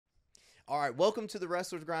All right, welcome to the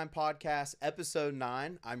Wrestlers Grind podcast, episode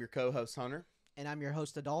 9. I'm your co-host, Hunter. And I'm your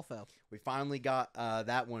host, Adolfo. We finally got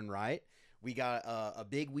that one right. We got a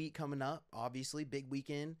big week coming up, obviously, big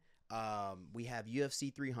weekend. We have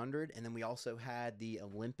UFC 300, and then we also had the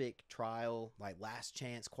Olympic trial, Last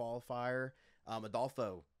Chance qualifier.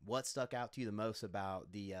 Adolfo, what stuck out to you the most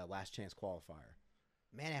about the Last Chance qualifier?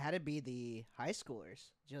 Man, it had to be the high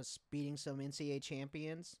schoolers. Just beating some NCAA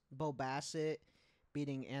champions. Bo Bassett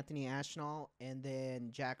beating Anthony Ashnall, and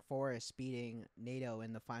then Jack Forrest beating NATO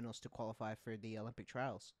in the finals to qualify for the Olympic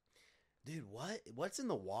trials. Dude, what's in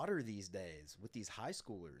the water these days with these high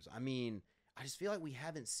schoolers? I mean, I just feel like we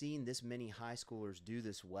haven't seen this many high schoolers do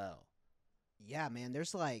this well. Yeah, man,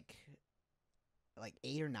 there's like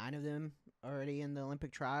 8 or 9 of them already in the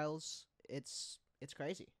Olympic trials. It's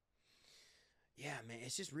crazy. Yeah, man,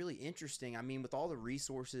 it's just really interesting. I mean, with all the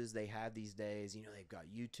resources they have these days, they've got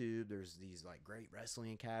YouTube. There's these great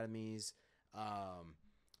wrestling academies.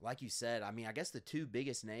 Like you said, I mean, I guess the two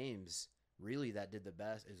biggest names really that did the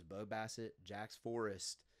best is Bo Bassett, Jax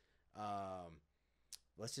Forrest.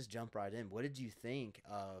 Let's just jump right in. What did you think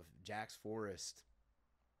of Jax Forrest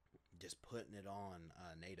just putting it on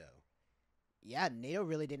NATO? Yeah, NATO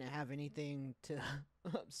really didn't have anything to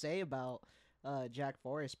say about Jack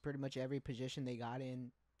Forrest. Pretty much every position they got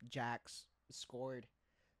in, Jax scored.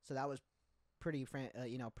 So that was pretty,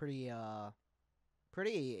 pretty I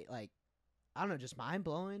don't know, just mind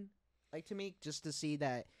blowing, to me, just to see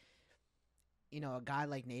that, a guy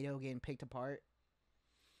like NATO getting picked apart,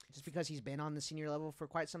 just because he's been on the senior level for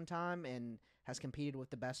quite some time and has competed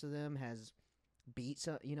with the best of them, has beat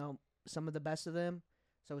some of the best of them.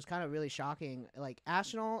 So it was kind of really shocking. Like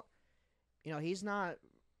Ashnall, he's not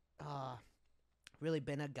really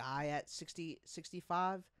been a guy at 60,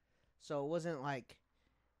 65. So it wasn't like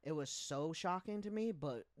it was so shocking to me.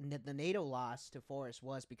 But the NATO loss to Forrest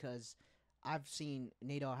was because I've seen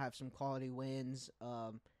NATO have some quality wins.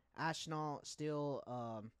 Ashnall still,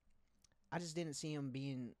 I just didn't see him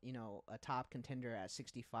being, a top contender at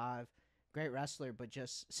 65. Great wrestler, but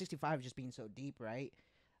just 65 just being so deep, right?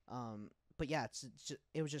 But yeah,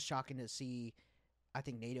 it was just shocking to see, I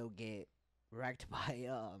think, NATO get wrecked by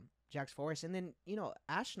Jax Forrest. And then,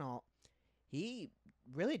 Ashnall, he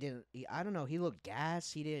really didn't, I don't know, he looked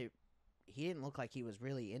gassed. He didn't look like he was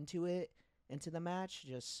really into the match.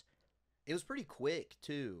 It was pretty quick,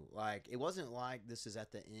 too. It wasn't like this is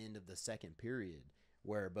at the end of the second period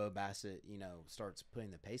where Bo Bassett, starts putting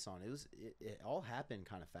the pace on. It all happened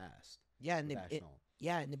kind of fast. Yeah, in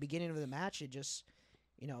the beginning of the match, it just,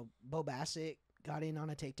 Bo Bassett got in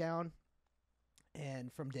on a takedown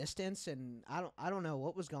and from distance, and I don't know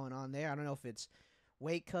what was going on there. I don't know if it's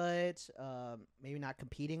weight cuts, maybe not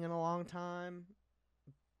competing in a long time.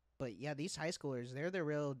 But yeah, these high schoolers, they're the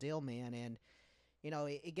real deal, man. And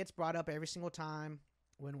it gets brought up every single time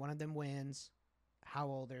when one of them wins. How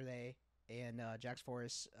old are they? And Jax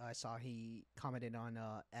Forrest, I saw he commented on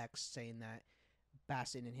X saying that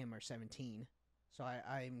Bassett and him are 17. So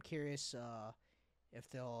I'm curious if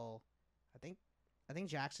they'll. I think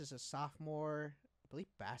Jax is a sophomore. I believe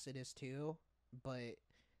Bassett is too. But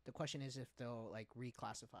the question is if they'll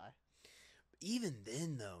reclassify. Even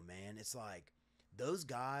then, though, man, it's those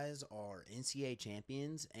guys are NCAA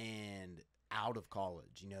champions and out of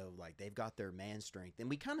college. They've got their man strength, and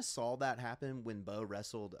we kind of saw that happen when Bo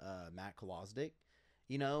wrestled Matt Kolosdik.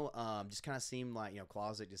 Just kind of seemed like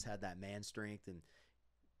Kolosdik just had that man strength, and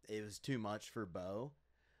it was too much for Bo.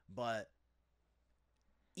 But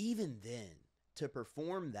even then, to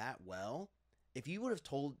perform that well, if you would have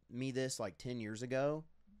told me this 10 years ago,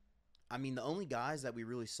 I mean, the only guys that we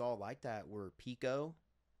really saw like that were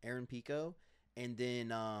Aaron Pico, and then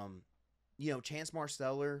Chance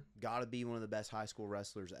Marsteller, got to be one of the best high school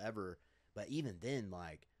wrestlers ever. But even then,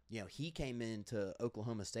 he came into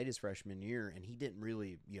Oklahoma State his freshman year, and he didn't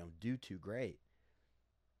really, do too great.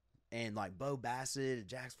 And Bo Bassett,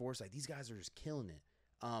 Jax Forrest, these guys are just killing it.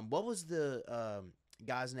 What was the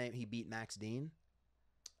guy's name? He beat Max Dean?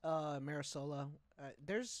 Marisola.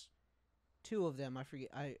 There's 2 of them. I forget.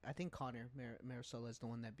 I think Connor Marisola is the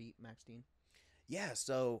one that beat Max Dean. Yeah,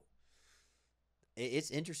 so it's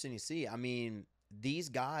interesting to see. I mean, these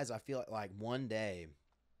guys, I feel like one day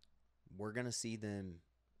we're going to see them,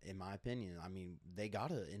 in my opinion. I mean, they got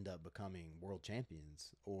to end up becoming world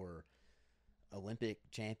champions or Olympic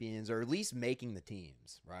champions, or at least making the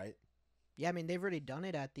teams, right? Yeah, I mean, they've already done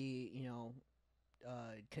it at the,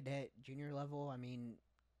 cadet junior level. I mean,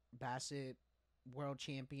 Bassett, world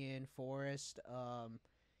champion. Forrest, I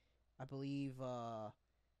believe,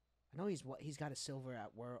 I know he's got a silver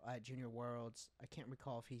at Junior Worlds. I can't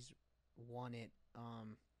recall if he's won it.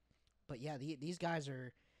 But yeah, these guys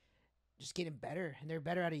are just getting better, and they're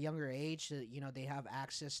better at a younger age. You know, they have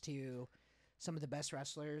access to some of the best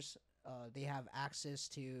wrestlers. They have access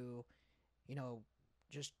to, you know,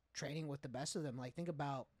 just training with the best of them. Like, think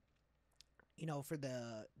about, you know, for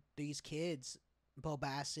these kids, Bo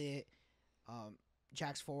Bassett,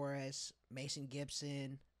 Jax Forrest, Mason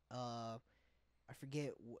Gibson. I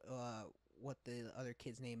forget what the other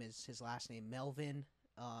kid's name is. His last name Melvin.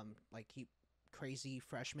 Crazy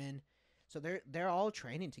freshman. So they're all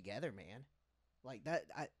training together, man. Like that.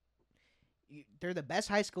 They're the best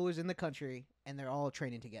high schoolers in the country, and they're all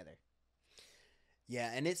training together.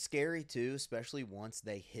 Yeah, and it's scary too, especially once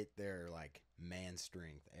they hit their like man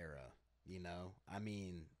strength era. You know, I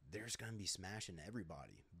mean, there's gonna be smashing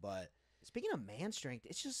everybody. But speaking of man strength,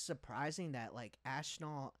 it's just surprising that like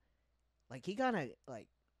Ashnault, like he got I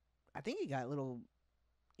think he got a little,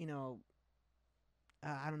 you know,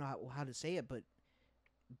 I don't know how to say it, but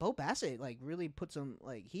Bo Bassett like really put some,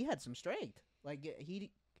 like, he had some strength. Like he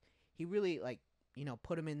really, like, you know,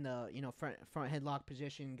 put him in the, you know, front headlock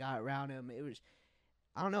position, got around him. It was,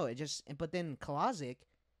 I don't know, it just, but then Kalazic,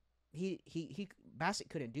 he Bassett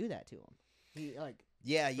couldn't do that to him. He like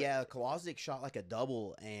Kalazic shot like a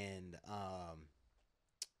double, and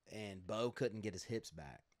Bo couldn't get his hips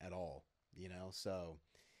back at all, you know. So,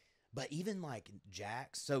 but even like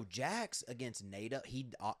Jax against Nato, he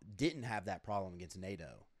didn't have that problem against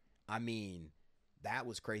Nato. I mean, that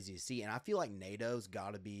was crazy to see, and I feel like Nato's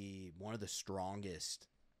got to be one of the strongest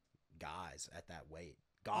guys at that weight.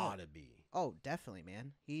 Gotta be. Oh, definitely,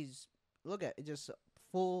 man. He's, look at it, just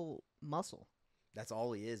full muscle. That's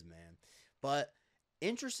all he is, man. But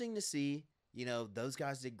interesting to see. You know, those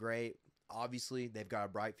guys did great. Obviously, they've got a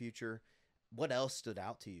bright future. What else stood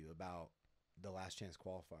out to you about the Last Chance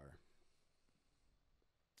qualifier?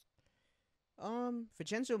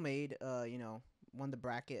 Vincenzo made, you know, won the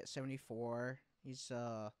bracket 74. He's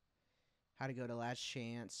had to go to Last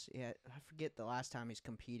Chance. Yeah, I forget the last time he's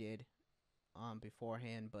competed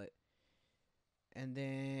beforehand, but, and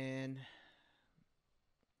then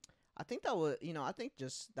I think that was, you know, I think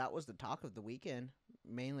just that was the talk of the weekend,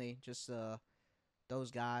 mainly just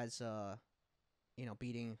those guys, you know,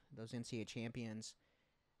 beating those NCAA champions.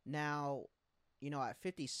 Now, you know, at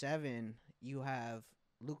 57, you have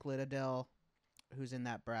Luke Littledale, who's in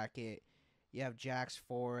that bracket. You have Jax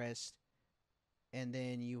Forrest, and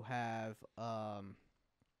then you have, let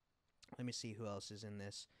me see who else is in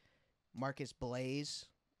this. Marcus Blaze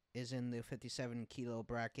is in the 57 kilo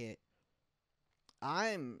bracket.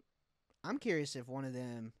 I'm curious if one of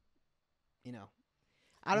them, you know,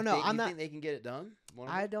 I don't know. You think they can get it done?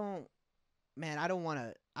 I don't want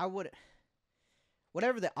to. I would,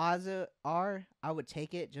 whatever the odds are, I would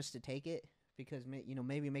take it just to take it, because, you know,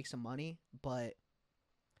 maybe make some money, but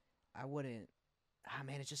I wouldn't. Ah,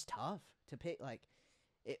 man, it's just tough to pick. Like,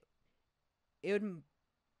 it would,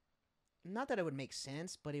 not that it would make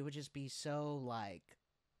sense, but it would just be so, like,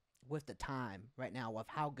 with the time right now of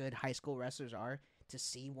how good high school wrestlers are, to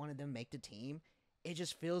see one of them make the team, it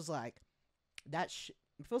just feels like that.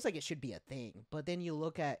 It feels like it should be a thing. But then you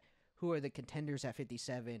look at who are the contenders at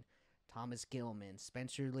 57: Thomas Gilman,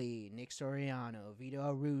 Spencer Lee, Nick Soriano, Vito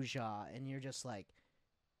Arujá, and you're just like,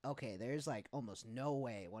 okay, there's like almost no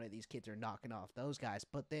way one of these kids are knocking off those guys.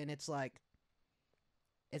 But then it's like,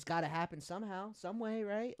 it's got to happen somehow, some way,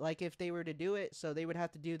 right? Like, if they were to do it, so they would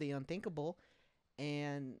have to do the unthinkable.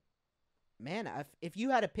 And, man, if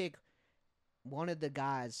you had to pick one of the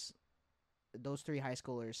guys, those three high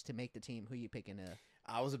schoolers, to make the team, who you picking?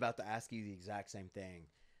 I was about to ask you the exact same thing.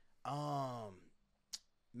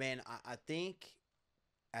 Man, I think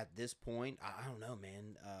at this point, I don't know,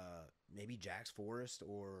 man. Maybe Jax Forrest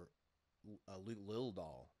or Luke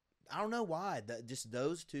Littledale. I don't know why. Just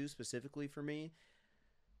those two specifically for me,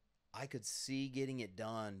 I could see getting it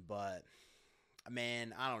done. But,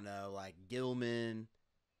 man, I don't know. Like Gilman,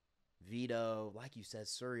 Vito, like you said,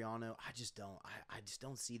 Soriano. I just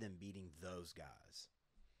don't see them beating those guys.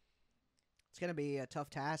 It's gonna be a tough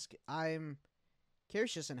task. I'm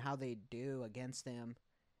curious just in how they do against them,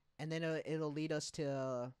 and then it'll lead us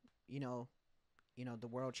to you know the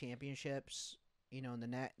World Championships, you know, in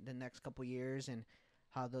the next couple years, and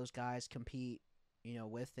how those guys compete, you know,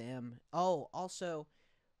 with them. Oh, also,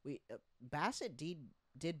 Bassett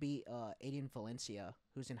did beat Aiden Valencia,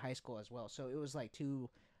 who's in high school as well. So it was like two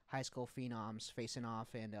high school phenoms facing off,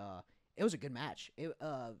 and it was a good match.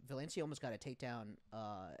 Valencia almost got a takedown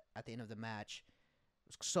at the end of the match.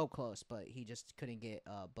 It was so close, but he just couldn't get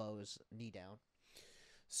Bo's knee down.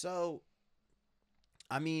 So,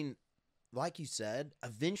 I mean, like you said,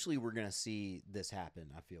 eventually we're going to see this happen,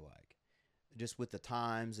 I feel like. Just with the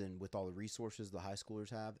times and with all the resources the high schoolers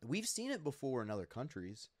have. We've seen it before in other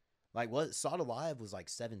countries. Like, what Sadalayev was like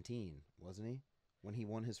 17, wasn't he, when he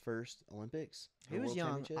won his first Olympics? He was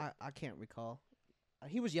young. I can't recall.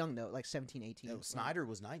 He was young though, like 17, 18. No, Snyder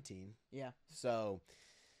was 19. Yeah. So,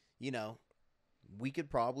 we could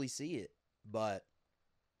probably see it, but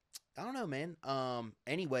I don't know, man.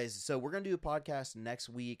 Anyways, so we're gonna do a podcast next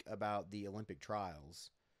week about the Olympic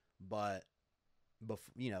trials, but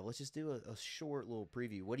let's just do a short little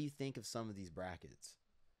preview. What do you think of some of these brackets?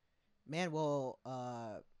 Man, well,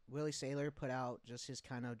 Willie Saylor put out just his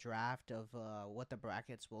kind of draft of what the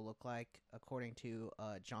brackets will look like according to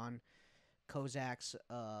John Kozak's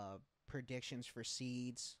predictions for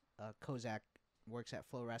seeds. Kozak works at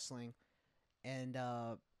Flow Wrestling, and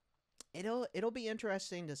it'll be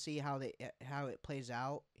interesting to see how it plays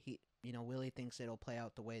out. Willie thinks it'll play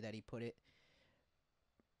out the way that he put it.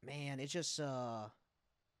 Man, it's just they're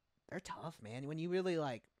tough, man. When you really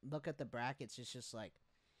like look at the brackets, it's just like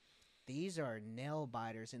these are nail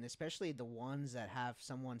biters, and especially the ones that have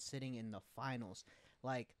someone sitting in the finals.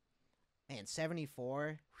 Like, man,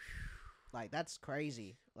 74. Like, that's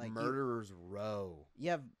crazy. Like, Murderer's Row. You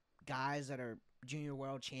have guys that are junior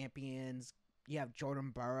world champions. You have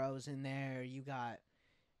Jordan Burroughs in there. You got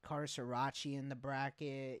Carter Sirachi in the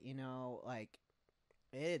bracket. Like,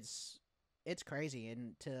 it's crazy.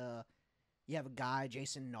 And you have a guy,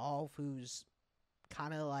 Jason Nolf, who's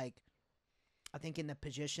kind of like, I think in the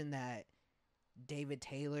position that David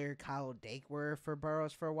Taylor, Kyle Dake were for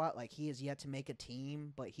Burroughs for a while. Like, he has yet to make a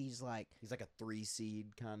team, but he's like a 3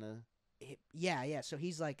 seed kind of. Yeah. So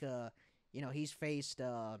he's like he's faced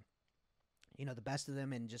the best of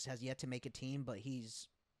them and just has yet to make a team. But he's,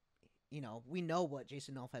 we know what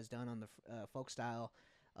Jason Nolf has done on the folk style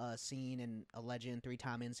scene, and a legend,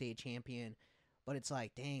 3-time NCAA champion. But it's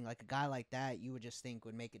like, dang, like a guy like that, you would just think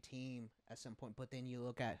would make a team at some point. But then you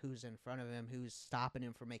look at who's in front of him, who's stopping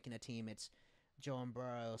him from making a team. It's Joe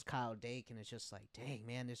Burroughs, Kyle Dake, and it's just like, dang,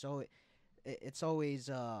 man, it's always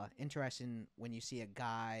interesting when you see a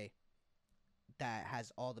guy that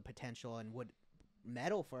has all the potential and would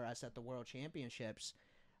medal for us at the World Championships,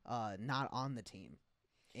 not on the team.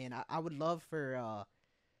 And I would love for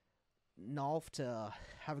Nolf to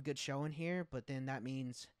have a good showing here, but then that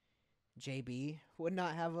means JB would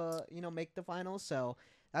not have make the finals. So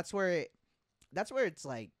that's where it's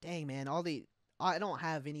like, dang, man, I don't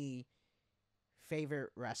have any favorite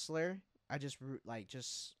wrestler. I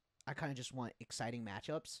kind of just want exciting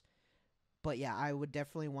matchups. But yeah, I would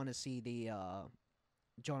definitely want to see the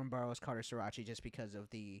Jordan Burroughs, Carter Sirachi, just because of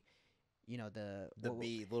the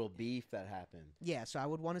little beef that happened. Yeah, so I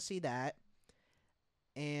would want to see that,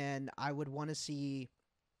 and I would want to see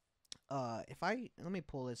let me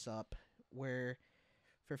pull this up, where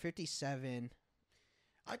for 57,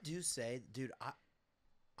 I do say, dude,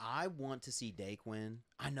 I want to see Dake win.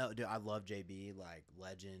 I know, dude, I love JB, like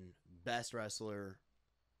legend, best wrestler,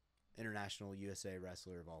 international USA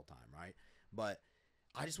wrestler of all time, right? But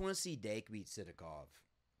I just want to see Dake beat Sidakov.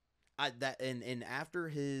 And after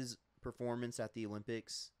his performance at the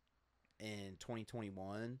Olympics in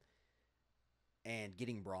 2021 and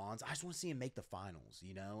getting bronze, I just want to see him make the finals,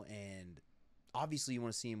 and obviously you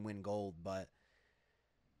want to see him win gold, but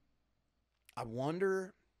I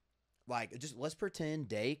wonder, like, just let's pretend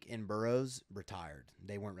Dake and Burroughs retired.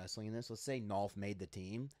 They weren't wrestling in this. Let's say Nolf made the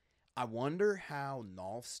team. I wonder how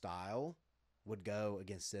Nolf's style would go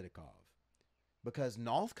against Sidakov, because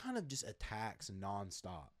Nolf kind of just attacks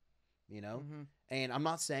nonstop, Mm-hmm. And I'm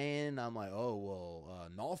not saying I'm like,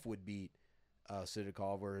 Nolf would beat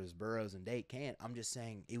Sidakov, whereas Burroughs and Dake can't. I'm just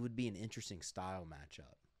saying it would be an interesting style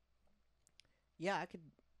matchup. Yeah,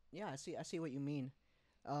 I see what you mean.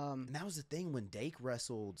 And that was the thing when Dake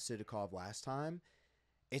wrestled Sidakov last time.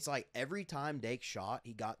 It's like every time Dake shot,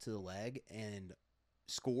 he got to the leg and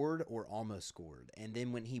scored or almost scored. And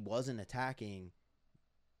then when he wasn't attacking,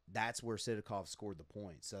 that's where Sidakov scored the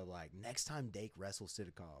point. So, like, next time Dake wrestles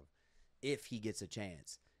Sidakov, if he gets a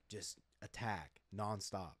chance, just attack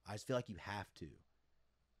nonstop. I just feel like you have to.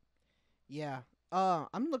 Yeah.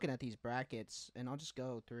 I'm looking at these brackets, and I'll just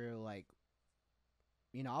go through, like,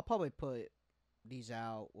 I'll probably put these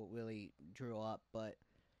out, what Willie drew up, but,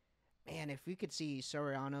 man, if we could see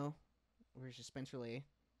Soriano versus Spencer Lee,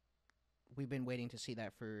 we've been waiting to see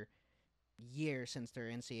that for years since their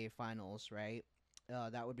NCAA finals, right?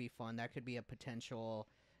 That would be fun. That could be a potential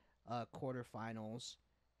quarterfinals.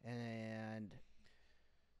 And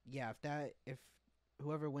yeah, if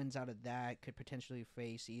whoever wins out of that could potentially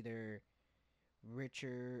face either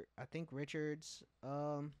I think Richards,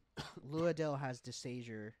 Louadell has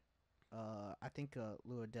DeSager. I think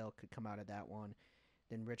Louadell could come out of that one.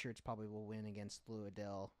 Then Richards probably will win against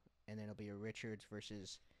Louadell, and then it'll be a Richards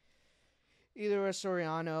versus either a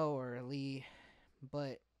Soriano or a Lee.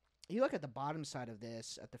 But you look at the bottom side of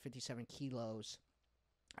this at the 57 kilos.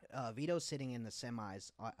 Vito's sitting in the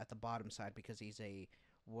semis at the bottom side because he's a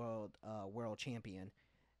world champion.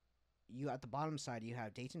 You at the bottom side, you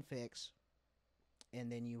have Dayton Fix,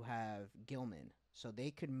 and then you have Gilman. So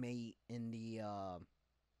they could meet in the.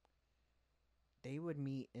 They would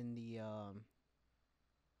meet in the.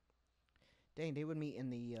 They would meet in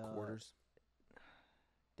the quarters.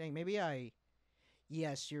 Maybe I.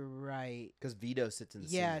 Yes, you're right. Because Vito sits in the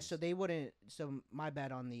yeah, semis. so they wouldn't. So my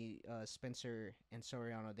bad on the Spencer and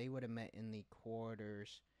Soriano. They would have met in the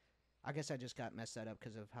quarters. I guess I just got messed that up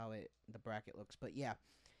because of how the bracket looks. But yeah,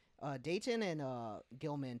 Dayton and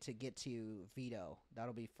Gilman to get to Vito.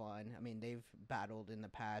 That'll be fun. I mean, they've battled in the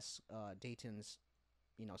past. Dayton's,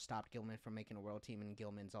 stopped Gilman from making a world team, and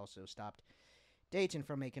Gilman's also stopped Dayton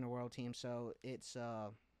from making a world team. So it's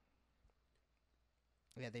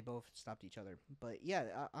yeah, they both stopped each other. But yeah,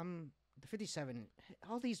 I'm the 57.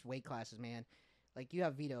 All these weight classes, man. Like you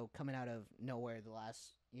have Vito coming out of nowhere the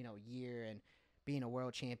last year and being a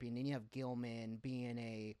world champion. Then you have Gilman being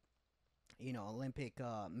a Olympic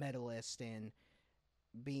medalist and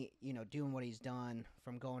doing what he's done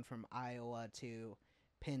from going from Iowa to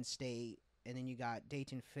Penn State. And then you got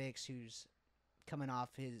Dayton Fix, who's coming off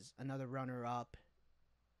another runner up.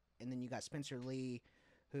 And then you got Spencer Lee,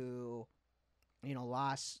 who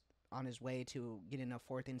lost on his way to getting a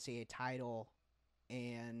fourth NCAA title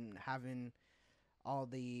and having all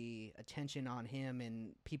the attention on him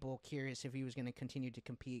and people curious if he was going to continue to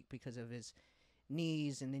compete because of his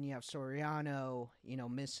knees. And then you have Soriano,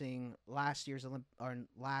 missing last year's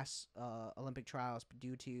Olympic trials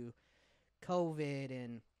due to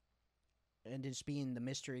COVID and just being the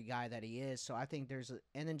mystery guy that he is. So I think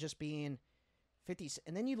and then just being 50,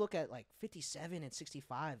 and then you look at like 57 and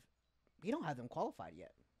 65. You don't have them qualified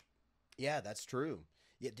yet. Yeah, that's true.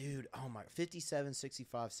 Yeah, dude. Oh my, 57,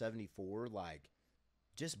 65, 74, like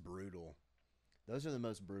just brutal. Those are the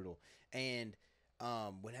most brutal. And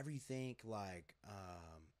whenever you think like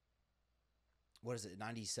what is it,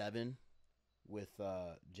 97 with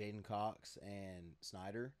Jaden Cox and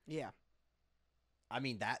Snyder? Yeah. I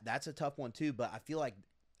mean that's a tough one too, but I feel like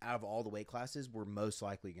out of all the weight classes, we're most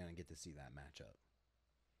likely going to get to see that matchup.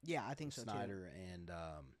 Yeah, I think so Snyder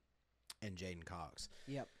and Jaden Cox.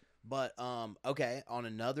 Yep. But okay, on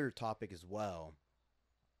another topic as well,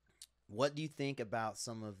 what do you think about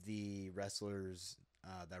some of the wrestlers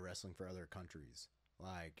that are wrestling for other countries,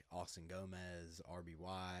 like Austin Gomez,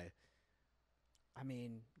 RBY? I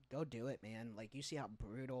mean, go do it, man. Like you see how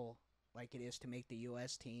brutal like it is to make the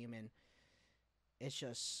U.S. team, and it's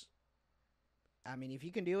just, I mean, if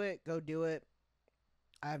you can do it, go do it.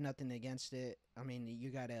 I have nothing against it. I mean,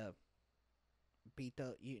 you gotta beat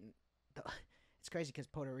it's crazy because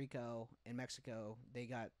Puerto Rico and Mexico, they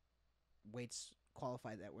got weights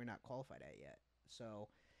qualified that we're not qualified at yet. So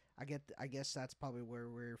I guess that's probably where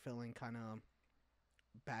we're feeling kind of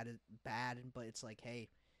bad. But it's like, hey,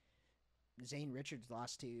 Zane Richards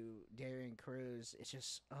lost to Darian Cruz. It's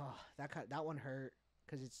just that one hurt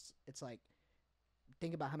because it's like,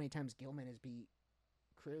 think about how many times Gilman has beat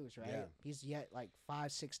Cruz, right? Yeah. He's yet like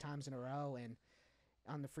 5-6 times in a row and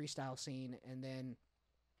on the freestyle scene. And then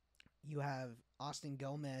you have Austin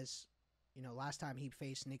Gomez. Last time he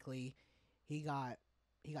faced Nickal, he got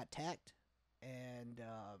teched, and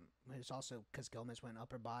it was also because Gomez went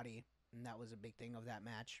upper body, and that was a big thing of that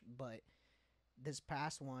match. But this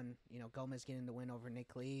past one, Gomez getting the win over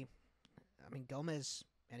Nickal. I mean, Gomez,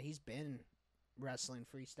 and he's been wrestling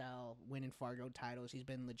freestyle, winning Fargo titles. He's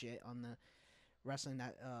been legit on the wrestling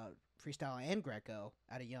that freestyle and Greco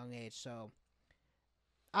at a young age. So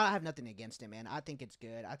I have nothing against him, man. I think it's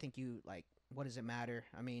good. I think what does it matter?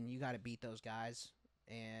 I mean, you got to beat those guys,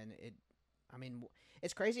 and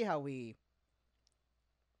it's crazy how we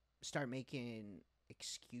start making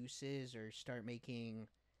excuses or start making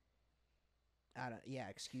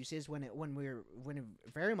excuses when we're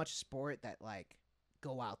very much a sport that like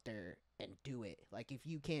go out there and do it. Like if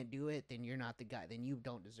you can't do it, then you're not the guy. Then you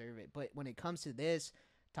don't deserve it. But when it comes to this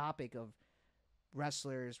topic of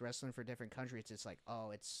wrestlers wrestling for different countries, it's like,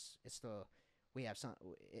 oh, it's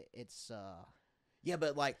yeah,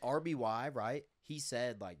 but like RBY, right? He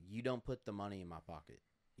said like, you don't put the money in my pocket,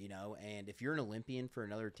 and if you're an Olympian for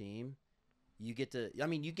another team, you get to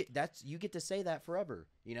say that forever,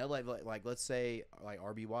 like let's say like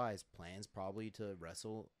RBY's plans probably to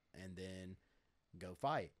wrestle and then go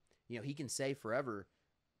fight. He can say forever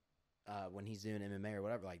when he's doing MMA or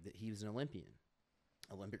whatever, like that he was an Olympic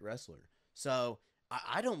wrestler. So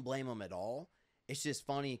I don't blame him at all. It's just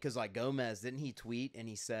funny because like Gomez, didn't he tweet and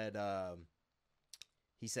he said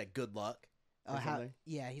good luck, or something?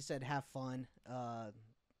 Yeah, he said have fun.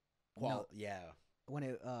 No, Yeah.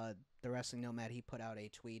 when the Wrestling Nomad, he put out a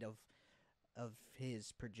tweet of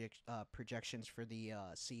his projections for the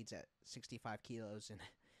seeds at 65 kilos, and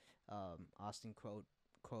Austin Crow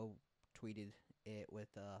tweeted it with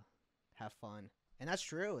have fun, and that's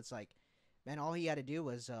true. It's like, man, all he had to do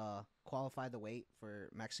was qualify the weight for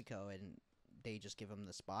Mexico, and they just give him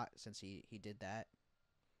the spot since he did that.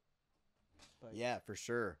 But Yeah, for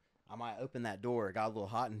sure. I might open that door. It got a little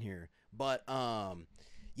hot in here. But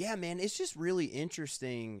yeah, man, it's just really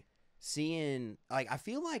interesting seeing, like, I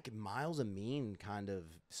feel like Miles Amin kind of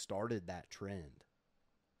started that trend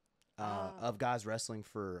of guys wrestling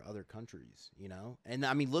for other countries, you know? And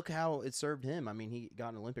I mean, look how it served him. I mean, he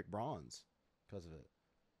got an Olympic bronze because of it.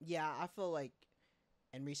 yeah, I feel like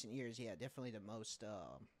in recent years, yeah, definitely the most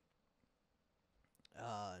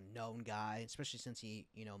known guy, especially since he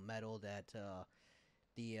medaled at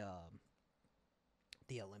the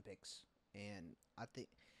Olympics. And I think,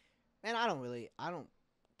 man, I don't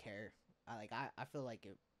care. I feel like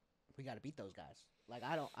we got to beat those guys. Like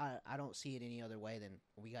I don't see it any other way than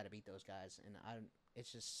we got to beat those guys. And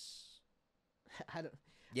it's just I don't.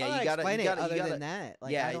 Yeah, I don't you gotta explain you it gotta other you gotta than that.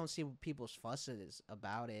 Like yeah, I don't see people's fusses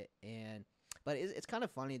about it. But it's kind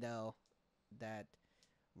of funny though that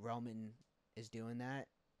Roman is doing that,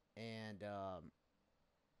 and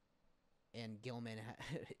Gilman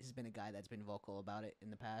has been a guy that's been vocal about it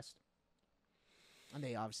in the past. And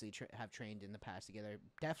they obviously have trained in the past together.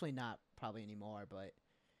 Definitely not probably anymore, but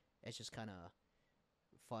it's just kind of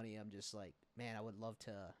funny. I'm just like, man, I would love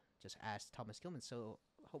to just ask Thomas Gilman. So,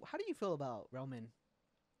 how do you feel about Roman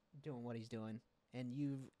doing what he's doing? And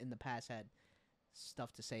you've in the past had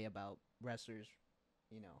stuff to say about wrestlers,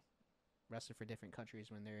 wrestling for different countries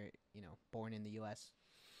when they're born in the U.S.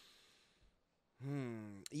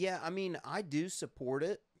 Yeah, I mean, I do support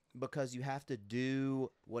it because you have to do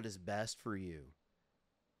what is best for you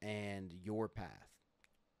and your path.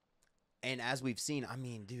 And as we've seen, I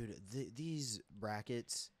mean, dude, these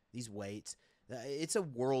brackets, these weights, it's a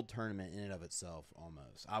world tournament in and of itself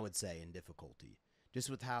almost, I would say, in difficulty. Just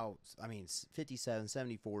with how, I mean, 57,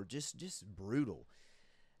 74, just brutal.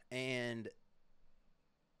 And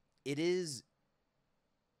it is,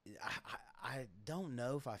 I don't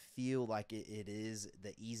know if I feel like it is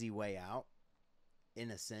the easy way out. In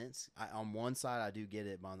a sense, on one side I do get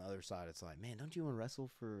it, but on the other side it's like, man, don't you want to wrestle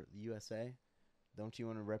for the USA? Don't you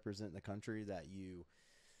want to represent the country that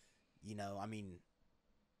I mean,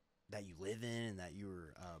 that you live in and that you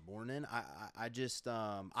were born in? I just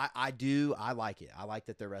I do, I like it. I like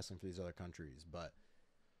that they're wrestling for these other countries, but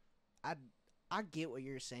I get what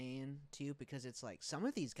you're saying too, because it's like some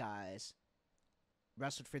of these guys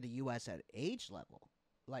wrestled for the U.S. at age level,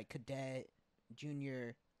 like cadet,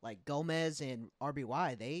 junior. Like Gomez and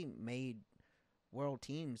RBY, they made world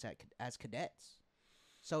teams as cadets.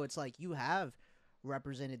 So it's like you have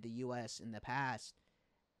represented the U.S. in the past,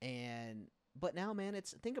 but now, man,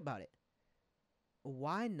 think about it.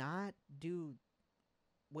 Why not do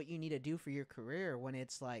what you need to do for your career when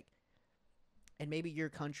it's like, and maybe your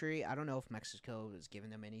country, I don't know if Mexico is giving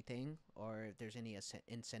them anything or if there's any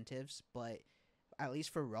incentives, but at least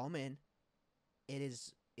for Roman,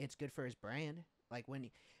 it's good for his brand. Like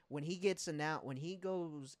when he gets announced, when he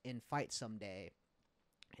goes and fights someday,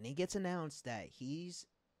 and he gets announced that he's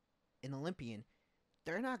an Olympian,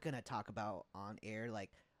 they're not gonna talk about on air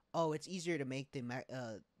like, oh, it's easier to make the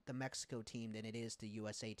Mexico team than it is the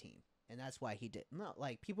USA team, and that's why he did. No,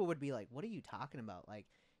 like people would be like, what are you talking about? Like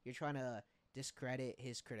you're trying to discredit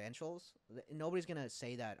his credentials. Nobody's gonna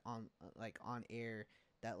say that on on air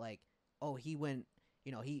that like, oh, he went,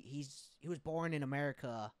 he was born in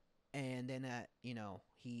America. And then,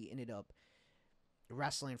 he ended up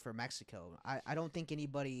wrestling for Mexico. I don't think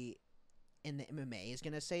anybody in the MMA is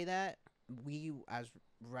going to say that. We, as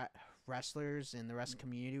wrestlers in the wrestling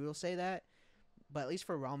community, will say that. But at least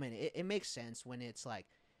for Roman, it makes sense when it's like,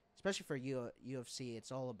 especially for UFC,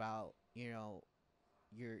 it's all about, your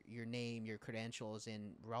name, your credentials.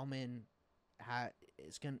 And Roman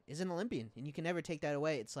is an Olympian, and you can never take that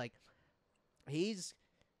away. It's like, he's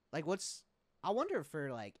like, I wonder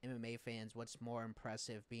for like MMA fans, what's more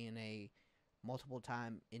impressive, being a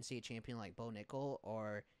multiple-time NCAA champion like Bo Nickal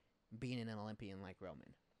or being an Olympian like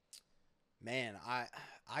Roman? man,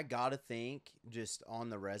 I gotta think just on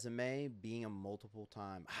the resume, being a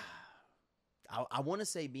multiple-time. I want to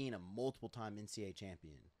say being a multiple-time NCAA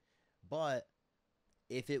champion, but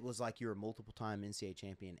if it was like you're a multiple-time NCAA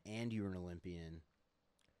champion and you're an Olympian,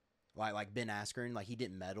 like Ben Askren, like he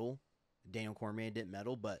didn't medal. Daniel Cormier didn't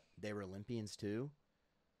medal, but they were Olympians too.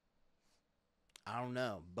 I don't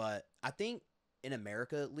know, but I think in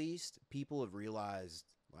America at least, people have realized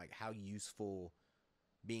like how useful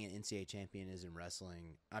being an NCAA champion is in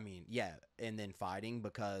wrestling. I mean, yeah, and then fighting,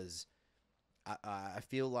 because I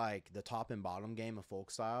feel like the top and bottom game of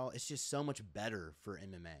folk style, it's just so much better for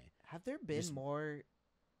MMA. Have there been more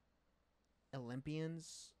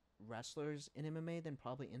Olympians, wrestlers in MMA than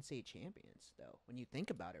probably NCAA champions, though, when you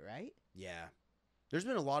think about it, right? Yeah. There's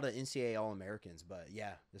been a lot of NCAA All-Americans, but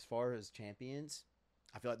yeah, as far as champions,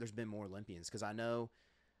 I feel like there's been more Olympians, because I know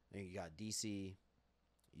you got DC,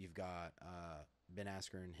 you've got Ben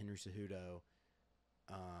Askren, Henry Cejudo.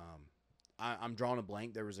 I'm drawing a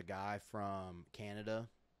blank. There was a guy from Canada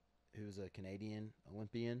who was a Canadian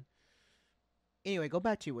Olympian. Anyway, go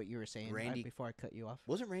back to what you were saying Randy, before I cut you off.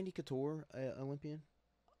 Wasn't Randy Couture an Olympian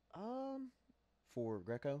for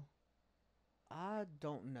Greco? I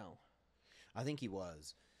don't know. I think he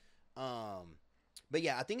was. But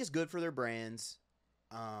yeah, I think it's good for their brands.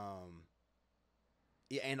 Yeah,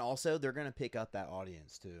 and also they're gonna pick up that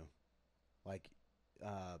audience too. Like,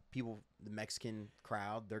 people, the Mexican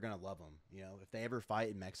crowd, they're gonna love them. You know, if they ever fight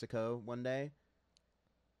in Mexico one day,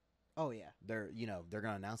 oh yeah, they're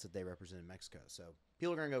gonna announce that they represented Mexico, so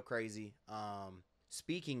people are gonna go crazy.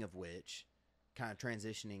 Speaking of which, kind of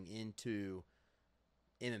transitioning into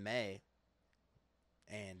MMA,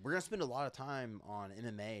 and we're gonna spend a lot of time on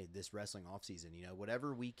MMA this wrestling offseason. You know,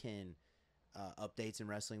 whatever we can, updates in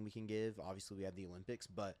wrestling we can give. Obviously, we have the Olympics,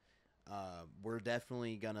 but we're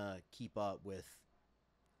definitely gonna keep up with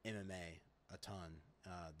MMA a ton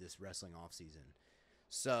this wrestling offseason.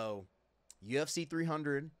 So UFC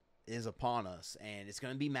 300 is upon us, and it's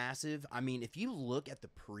going to be massive. I mean, if you look at the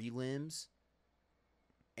prelims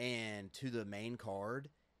and to the main card,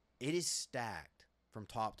 it is stacked from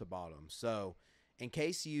top to bottom. So in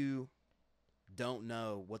case you don't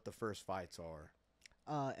know what the first fights are,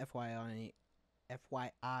 FYI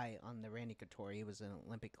on the Randy Couture, he was an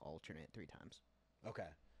Olympic alternate 3 times. Okay.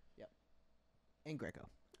 Yep. And Greco.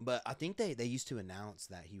 But I think they used to announce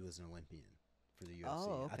that he was an Olympian for the UFC.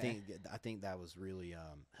 Oh, okay. I think that was really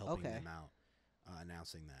helping them out,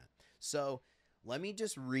 announcing that. So let me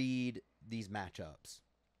just read these matchups.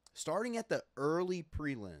 Starting at the early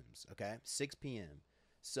prelims, okay, 6 p.m.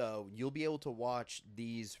 So you'll be able to watch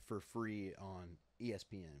these for free on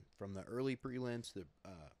ESPN from the early prelims to the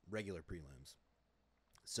regular prelims.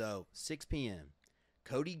 So 6 p.m.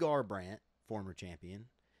 Cody Garbrandt, former champion,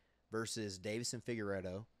 versus Davison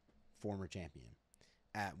Figueiredo, former champion,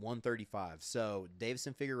 at 135. So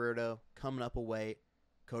Davison Figueiredo coming up a weight.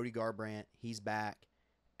 Cody Garbrandt, he's back.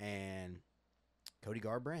 And Cody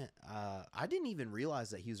Garbrandt, I didn't even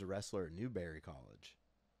realize that he was a wrestler at Newberry College.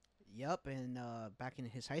 Yep, and back in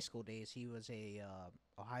his high school days, he was a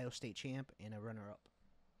Ohio State champ and a runner-up.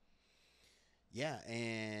 Yeah,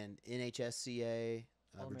 and NHSCA,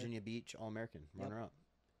 Virginia Beach All-American, runner-up.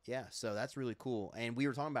 Yeah, so that's really cool. And we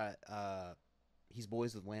were talking about he's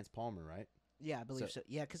boys with Lance Palmer, right? Yeah, I believe so.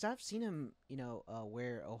 Yeah, because I've seen him,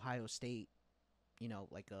 wear Ohio State,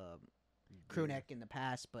 like a crew neck in the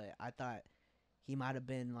past, but I thought he might have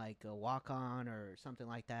been like a walk-on or something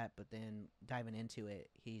like that. But then diving into it,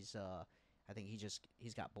 I think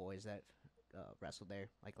he's got boys that wrestled there,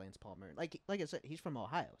 like Lance Palmer. Like I said, he's from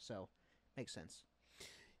Ohio, so makes sense.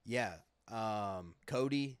 Yeah,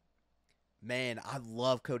 Cody. Man, I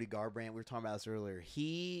love Cody Garbrandt. We were talking about this earlier.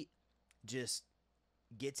 He just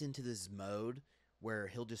gets into this mode where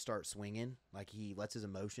he'll just start swinging. Like, he lets his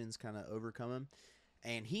emotions kind of overcome him.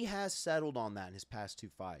 And he has settled on that in his past 2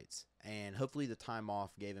 fights. And hopefully the time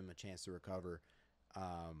off gave him a chance to recover.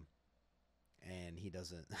 And he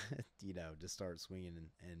doesn't, just start swinging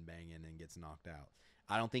and banging and gets knocked out.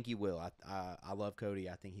 I don't think he will. I love Cody.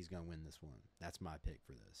 I think he's going to win this one. That's my pick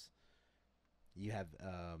for this. You have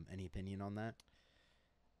any opinion on that?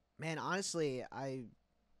 Man, honestly,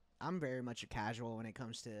 I'm very much a casual when it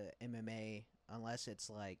comes to MMA, unless it's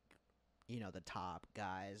like, the top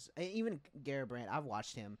guys. Even Garbrandt, I've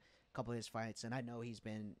watched him a couple of his fights, and I know he's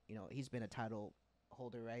been a title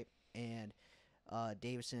holder, right? And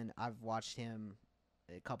Davison, I've watched him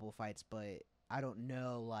a couple of fights, but I don't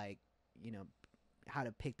know, like, how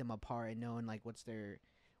to pick them apart and knowing like what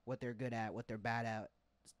they're good at, what they're bad at,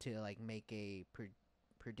 to like make a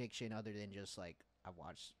prediction other than just like I've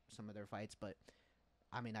watched some of their fights. But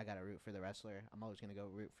I mean, I gotta root for the wrestler. I'm always gonna go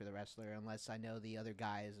root for the wrestler unless I know the other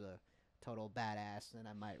guy is a total badass, then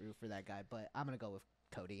I might root for that guy. But I'm gonna go with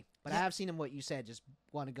Cody. But yeah. I have seen him, what you said, just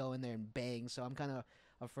want to go in there and bang. So I'm kind of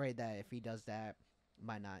afraid that if he does that, it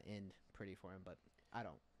might not end pretty for him. But I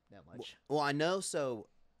don't that much. Well, I know. So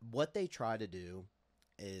what they try to do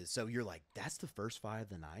is, so you're like, that's the first fight of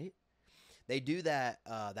the night. They do that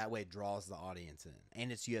that way it draws the audience in,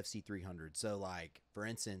 and it's UFC 300. So like for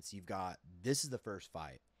instance, you've got this is the first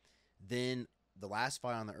fight, then the last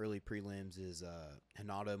fight on the early prelims is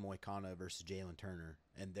Renato Moicano versus Jalen Turner,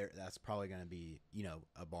 and that's probably going to be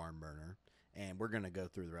a barn burner, and we're going to go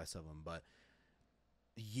through the rest of them. But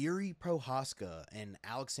Yuri Prohaska and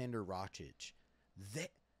Alexander Rakic,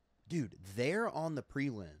 they're on the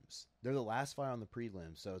prelims. They're the last fight on the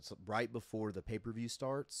prelims, so it's right before the pay-per-view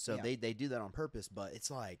starts. So they do that on purpose, but it's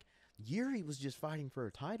like Yuri was just fighting for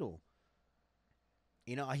a title.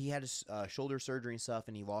 He had his shoulder surgery and stuff,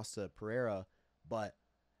 and he lost to Pereira, but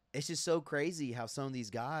it's just so crazy how some of these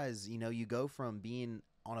guys, you go from being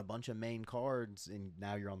on a bunch of main cards, and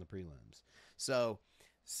now you're on the prelims. So,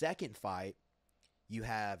 second fight, you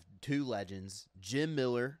have two legends, Jim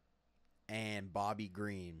Miller and Bobby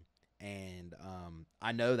Green. And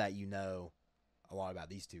I know that you know a lot about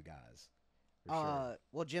these two guys. For sure.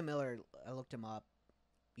 Well, Jim Miller, I looked him up.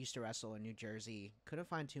 Used to wrestle in New Jersey. Couldn't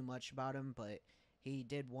find too much about him, but he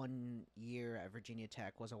did 1 year at Virginia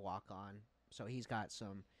Tech, was a walk-on. So he's got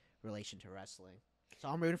some relation to wrestling. So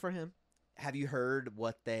I'm rooting for him. Have you heard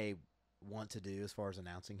what they want to do as far as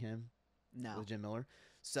announcing him? No. With Jim Miller?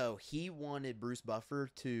 So he wanted Bruce Buffer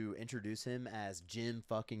to introduce him as Jim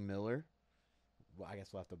fucking Miller. Well, I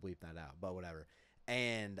guess we'll have to bleep that out, but whatever.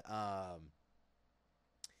 And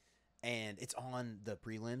it's on the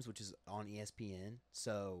prelims, which is on ESPN,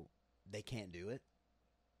 so they can't do it.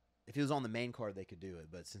 If it was on the main card, they could do it,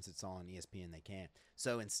 but since it's on ESPN, they can't.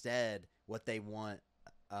 So instead, what they want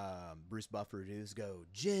Bruce Buffer to do is go,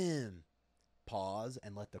 Jim, pause,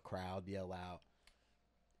 and let the crowd yell out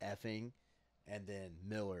effing, and then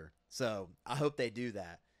Miller. So I hope they do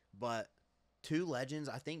that. But two legends,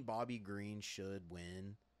 I think Bobby Green should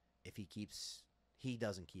win if he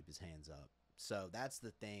doesn't keep his hands up. So that's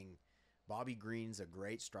the thing. Bobby Green's a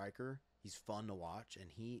great striker. He's fun to watch,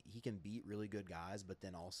 and he can beat really good guys, but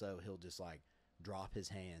then also he'll just like drop his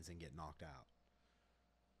hands and get knocked out.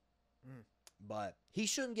 But he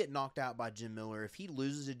shouldn't get knocked out by Jim Miller. If he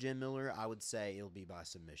loses to Jim Miller, I would say it'll be by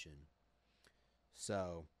submission.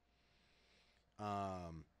 So,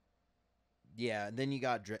 yeah, and then you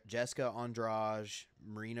got Jessica Andrade,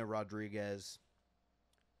 Marina Rodriguez.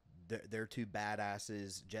 They're two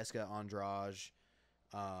badasses. Jessica Andrade,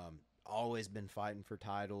 always been fighting for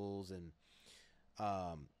titles, and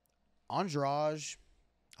Andrade,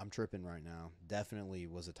 I'm tripping right now. Definitely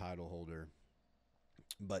was a title holder,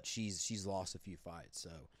 but she's lost a few fights,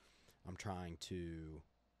 so I'm trying to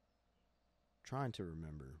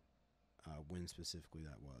remember when specifically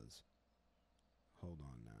that was. Hold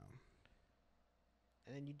on now.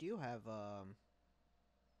 And then you do have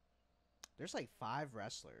there's like 5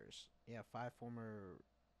 wrestlers. Yeah, 5 or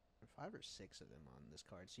 6 of them on this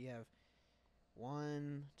card. So you have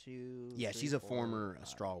 1, 2. Yeah, 3, she's a 4, former 5.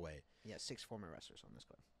 strawweight. Yeah, 6 former wrestlers on this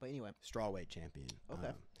card. But anyway, strawweight champion.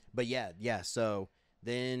 Okay. But yeah. So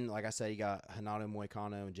then, like I said, you got Renato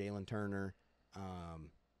Moicano and Jalen Turner.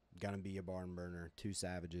 Gonna be a barn burner. 2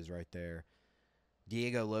 savages right there.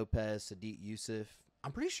 Diego Lopez, Sadiq Youssef.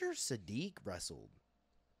 I'm pretty sure Sadiq wrestled,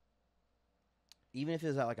 even if it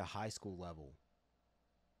was at like a high school level.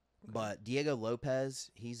 Okay. But Diego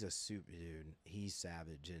Lopez, he's a super dude. He's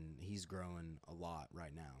savage, and he's growing a lot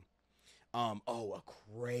right now. A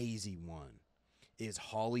crazy one is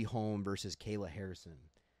Holly Holm versus Kayla Harrison.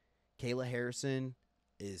 Kayla Harrison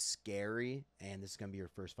is scary, and this is going to be her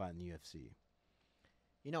first fight in the UFC.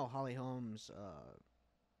 Holly Holmes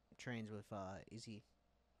trains with Izzy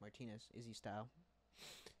Martinez, Izzy style.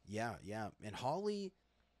 Yeah. And Holly,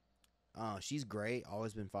 she's great.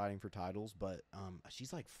 Always been fighting for titles, but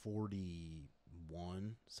she's like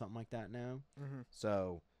 41, something like that now. Mm-hmm.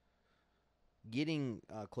 So getting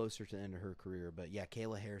closer to the end of her career. But yeah,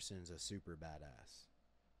 Kayla Harrison's a super badass.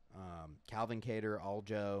 Calvin Cater,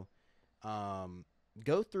 Aljo.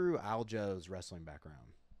 Go through Aljo's wrestling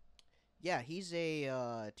background. Yeah, he's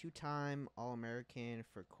a 2-time All-American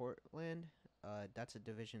for Cortland. That's a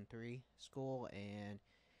Division III school, and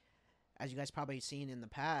as you guys probably seen in the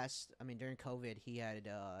past, I mean, during COVID, he had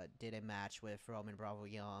did a match with Roman Bravo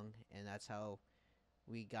Young, and that's how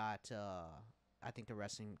we got, I think the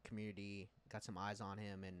wrestling community got some eyes on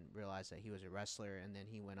him and realized that he was a wrestler, and then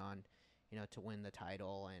he went on, to win the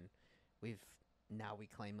title, and we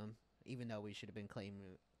claim him, even though we should have been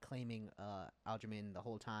claiming Aljamain the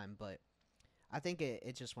whole time, but I think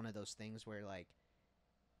it's just one of those things where, like,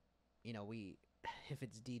 if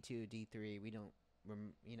it's D2, D3, we don't,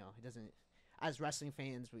 it doesn't, as wrestling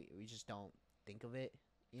fans, we just don't think of it,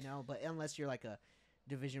 but unless you're like a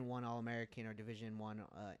Division I All-American or Division I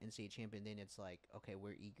NCAA champion, then it's like, okay,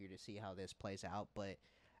 we're eager to see how this plays out, but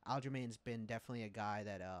Aljamain's been definitely a guy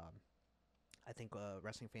that I think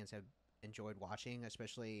wrestling fans have enjoyed watching,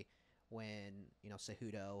 especially when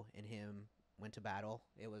Cejudo and him went to battle.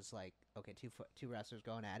 It was like, okay, two wrestlers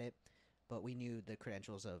going at it, but we knew the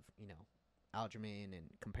credentials of Aljamain and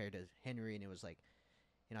compared to Henry, and it was like,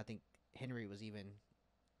 I think Henry was even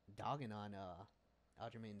dogging on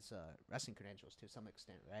Aljamain's wrestling credentials to some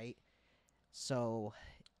extent, right? So,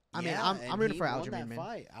 I mean, I'm rooting for Aljamain, man.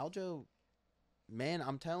 Fight. Aljo, man,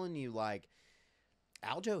 I'm telling you, like,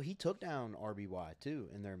 Aljo, he took down RBY too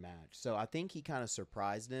in their match. So I think he kind of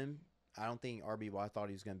surprised him. I don't think RBY thought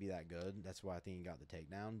he was going to be that good. That's why I think he got the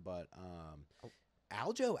takedown. But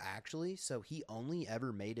Aljo actually, so he only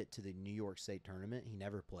ever made it to the New York State tournament. He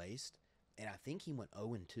never placed. And I think he went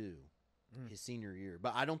 0-2 his senior year.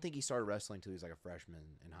 But I don't think he started wrestling until he was like a freshman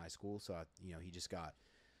in high school. So, he just got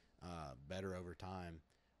better over time.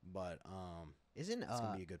 But it's going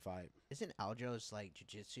to be a good fight. Isn't Aljo's, like,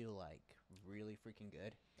 jiu-jitsu, like, really freaking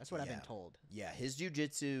good? That's what I've been told. Yeah, his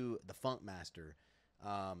jiu-jitsu, the Funk Master,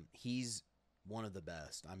 he's one of the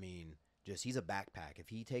best. I mean, he's a backpack. If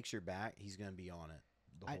he takes your back, he's going to be on it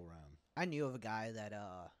the whole round. I knew of a guy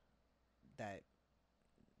that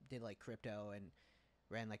did, like, crypto and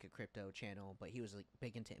ran, like, a crypto channel, but he was, like,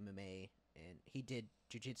 big into MMA, and he did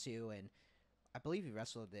jiu-jitsu, and I believe he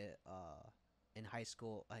wrestled it in high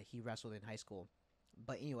school. He wrestled in high school.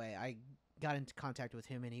 But anyway, I got into contact with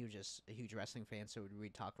him, and he was just a huge wrestling fan, so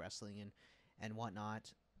we'd talk wrestling and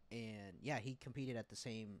whatnot. And, yeah, he competed at the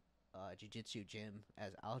same jiu-jitsu gym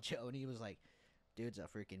as Aljo, and he was like, dude's a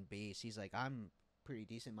freaking beast. He's like, I'm pretty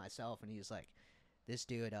decent myself, and he's like, this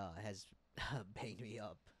dude has banged me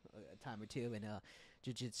up a time or two in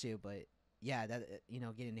jiu-jitsu. But, yeah, that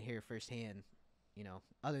getting to hear firsthand,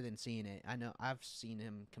 other than seeing it, I know I've seen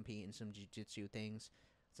him compete in some jiu-jitsu things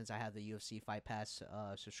since I have the UFC Fight Pass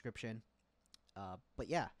subscription. But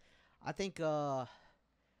yeah, I think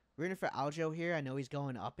rooting for Aljo here. I know he's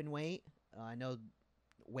going up in weight. I know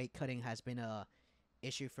weight cutting has been a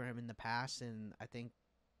issue for him in the past, and I think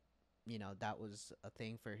that was a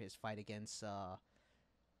thing for his fight against Sean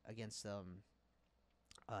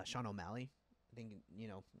O'Malley. I think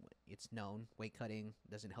it's known weight cutting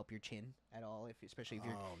doesn't help your chin at all, especially if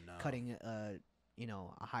you're cutting a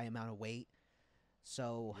high amount of weight.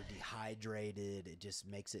 So you're dehydrated. It just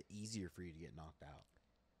makes it easier for you to get knocked out.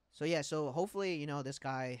 So yeah, so hopefully this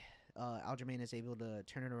guy Aljamain is able to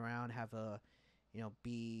turn it around, have a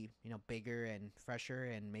be bigger and fresher,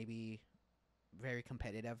 and maybe very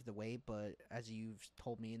competitive the weight. But as you've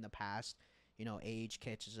told me in the past, age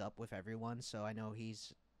catches up with everyone. So I know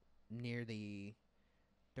he's near the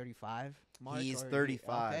 35 mark. He's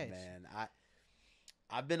 35, okay. Man.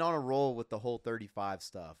 I've been on a roll with the whole 35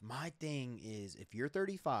 stuff. My thing is, if you're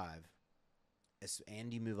 35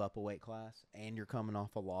 and you move up a weight class and you're coming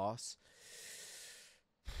off a loss,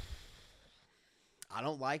 I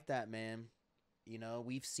don't like that, man.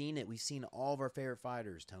 We've seen it. We've seen all of our favorite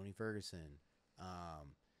fighters, Tony Ferguson,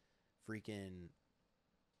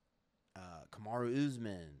 Kamaru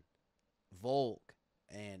Usman, Volk,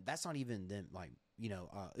 and that's not even them. Like,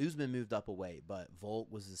 Usman moved up a weight, but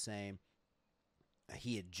Volk was the same.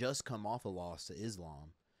 He had just come off a loss to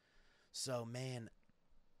Islam. So, man,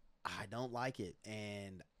 I don't like it.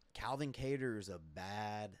 And Calvin Kattar is a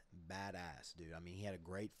badass, dude. I mean, he had a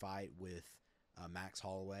great fight with Max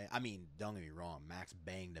Holloway. I mean, don't get me wrong. Max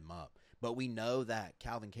banged him up. But we know that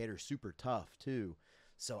Calvin Kattar's super tough, too.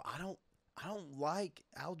 So, I don't like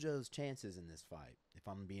Aljo's chances in this fight, if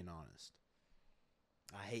I'm being honest.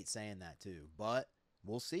 I hate saying that, too. But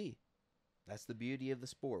we'll see. That's the beauty of the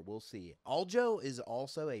sport. We'll see. Aljo is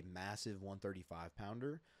also a massive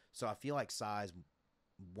 135-pounder, so I feel like size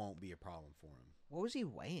won't be a problem for him. What was he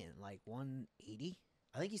weighing? Like 180?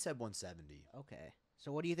 I think he said 170. Okay.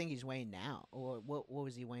 So what do you think he's weighing now? Or what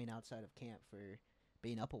was he weighing outside of camp for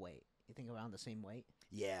being up a weight? You think around the same weight?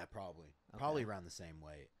 Yeah, probably. Okay. Probably around the same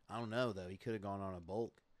weight. I don't know, though. He could have gone on a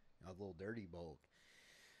bulk, a little dirty bulk.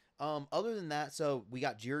 Other than that, so we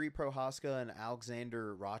got Jiri Prohaska and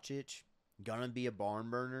Alexander Rakic. Gonna be a barn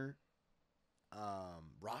burner.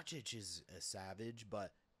 Rakic is a savage,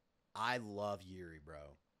 but I love Yuri,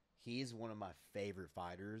 bro. He's one of my favorite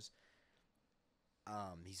fighters.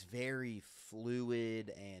 He's very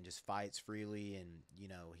fluid and just fights freely, and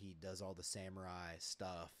he does all the samurai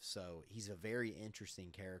stuff. So he's a very interesting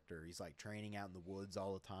character. He's like training out in the woods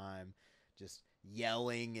all the time, just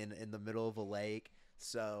yelling in the middle of a lake.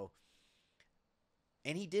 So,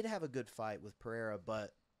 and he did have a good fight with Pereira,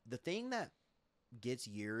 but the thing that gets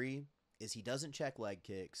Yuri is he doesn't check leg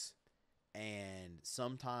kicks, and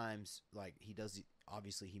sometimes, like,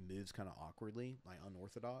 obviously he moves kind of awkwardly, like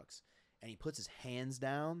unorthodox, and he puts his hands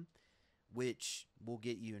down, which will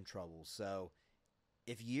get you in trouble. So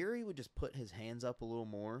if Yuri would just put his hands up a little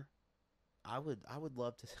more, I would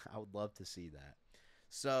love to see that.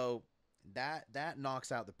 So that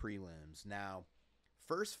knocks out the prelims. Now,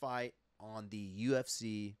 first fight on the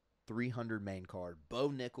UFC 300 main card, Bo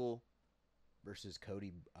Nickal versus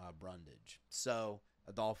Cody Brundage. So,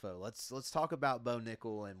 Adolfo, let's talk about Bo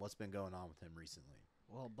Nickal and what's been going on with him recently.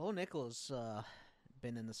 Well, Bo Nickal's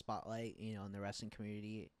been in the spotlight, in the wrestling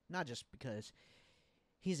community, not just because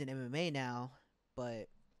he's in MMA now, but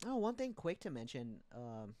one thing quick to mention,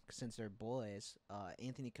 since they're boys,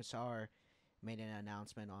 Anthony Cassar made an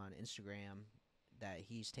announcement on Instagram that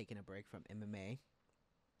he's taking a break from MMA.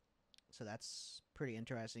 So that's pretty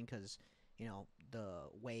interesting because, the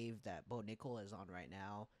wave that Bo Nickal is on right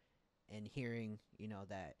now, and hearing,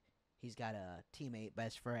 that he's got a teammate,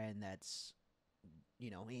 best friend that's,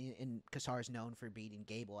 and Cassar's known for beating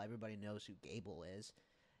Gable. Everybody knows who Gable is.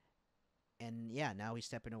 And, yeah, now he's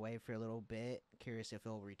stepping away for a little bit. Curious if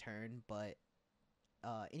he'll return. But,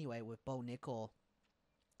 anyway, with Bo Nickal,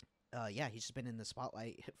 he's just been in the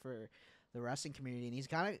spotlight for the wrestling community. And he's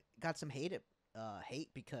got some hate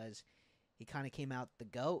because he kind of came out the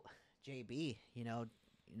GOAT, JB.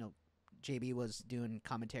 JB was doing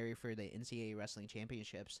commentary for the NCAA Wrestling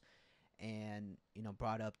Championships and,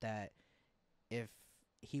 brought up that if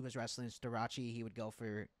he was wrestling Starachi, he would go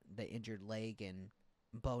for the injured leg, and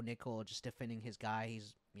Bo Nickal just defending his guy.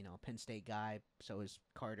 He's, a Penn State guy, so is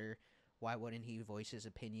Carter. Why wouldn't he voice his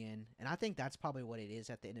opinion? And I think that's probably what it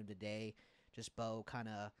is at the end of the day, just Bo kind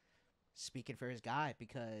of speaking for his guy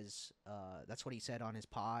because that's what he said on his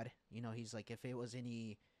pod. He's like, if it was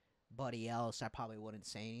anybody else, I probably wouldn't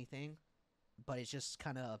say anything. But it's just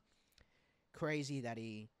kind of crazy that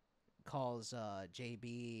he calls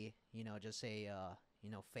JB, just a,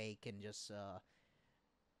 fake and just,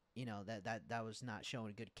 that was not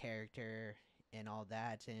showing good character and all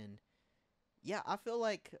that. And yeah, I feel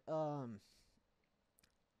like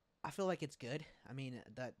it's good. I mean,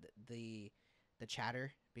 that the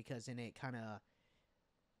chatter, because then it kind of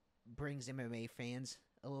brings MMA fans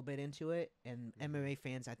a little bit into it, and MMA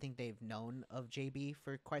fans, I think they've known of JB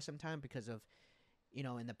for quite some time because of,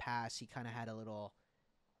 in the past he kind of had a little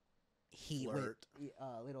heat with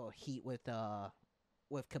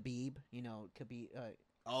Khabib, Khabib.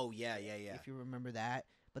 Oh yeah. If you remember that,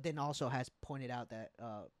 but then also has pointed out that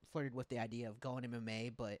flirted with the idea of going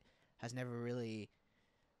MMA, but has never really,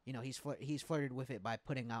 he's flirted with it by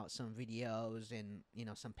putting out some videos and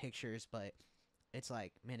some pictures, but it's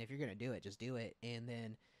like, man, if you're gonna do it, just do it. And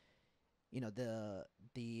then,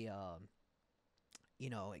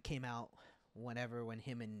 it came out when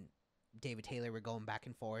him and David Taylor were going back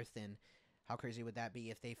and forth, and how crazy would that be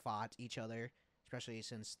if they fought each other, especially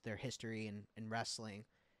since their history in wrestling.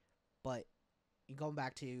 But going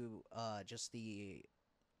back to just the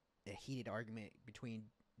heated argument between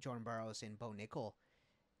Jordan Burroughs and Bo Nickal,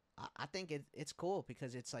 I think it's cool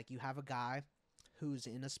because it's like you have a guy who's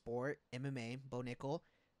in a sport, MMA, Bo Nickal,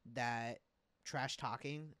 that trash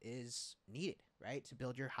talking is needed, right? To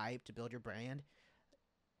build your hype, to build your brand.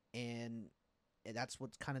 And that's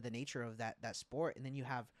what's kind of the nature of that sport. And then you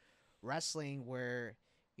have wrestling where,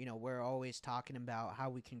 we're always talking about how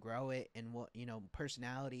we can grow it and what,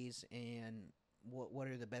 personalities and what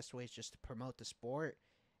are the best ways just to promote the sport.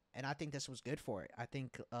 And I think this was good for it. I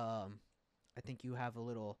think you have a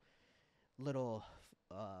little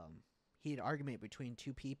heated argument between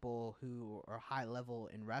two people who are high level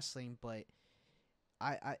in wrestling, but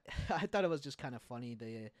I thought it was just kind of funny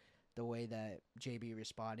the way that JB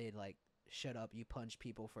responded, like, shut up, you punch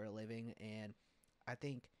people for a living. And I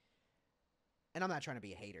think, and I'm not trying to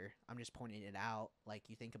be a hater, I'm just pointing it out, like,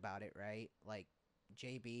 you think about it, right? Like,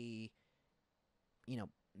 JB,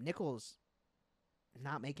 Nickal's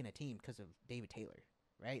not making a team because of David Taylor,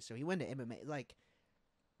 right? So he went to MMA, like,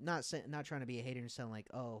 not trying to be a hater and sound like,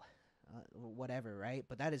 whatever, right?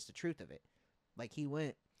 But that is the truth of it. Like, he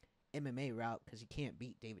went MMA route because he can't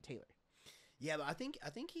beat David Taylor. Yeah, but I think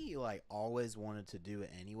he like always wanted to do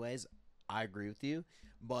it anyways. I agree with you,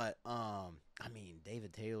 but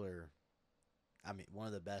David Taylor, one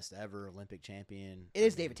of the best ever Olympic champion. It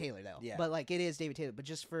is David Taylor though. Yeah. But like it is David Taylor, but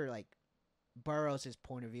just for like Burroughs'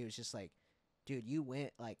 point of view, it's just like, dude, you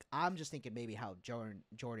went, like, I'm just thinking maybe how Jordan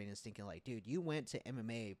is thinking, like, dude, you went to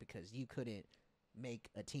MMA because you couldn't make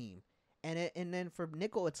a team. And then for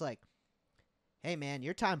Nickal, it's like, hey, man,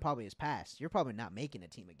 your time probably has passed. You're probably not making a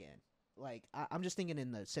team again. Like, I'm just thinking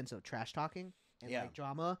in the sense of trash talking and, like,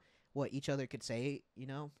 drama, what each other could say,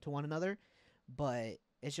 to one another. But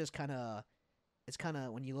it's just kind of,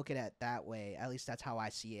 when you look at it that way, at least that's how I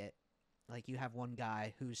see it. like you have one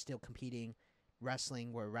guy who's still competing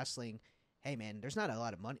wrestling, where wrestling, hey man, there's not a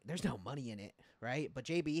lot of money. There's no money in it, right? But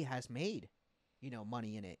JB has made,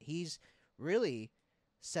 money in it. He's really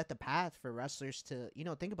set the path for wrestlers to,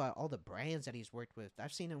 think about all the brands that he's worked with.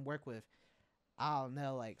 I've seen him work with, I don't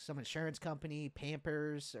know, like some insurance company,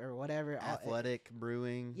 Pampers or whatever. Athletic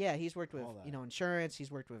Brewing. Yeah, he's worked with, insurance. He's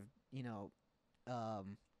worked with,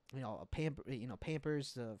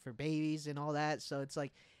 Pampers for babies and all that. So it's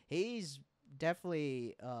like he's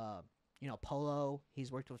definitely, Polo.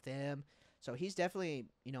 He's worked with them. So he's definitely,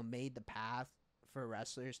 made the path for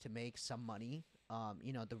wrestlers to make some money.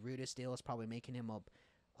 The Rudis deal is probably making him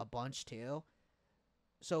a bunch too.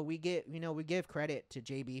 So we give credit to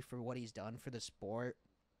JB for what he's done for the sport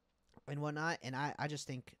and whatnot. And I just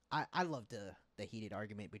think I love the heated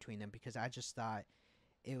argument between them, because I just thought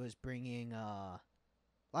it was bringing a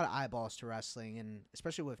lot of eyeballs to wrestling, and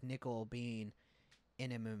especially with Nickal being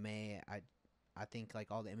in MMA, I think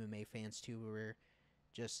like all the MMA fans too were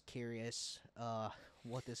just curious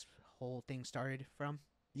what this whole thing started from.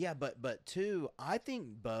 Yeah, but too, I think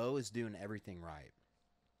Bo is doing everything right.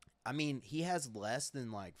 I mean, he has less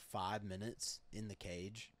than like 5 minutes in the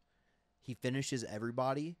cage. He finishes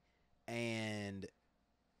everybody, and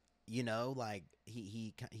like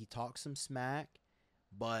he talks some smack,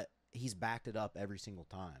 but he's backed it up every single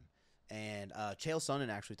time. And Chael Sonnen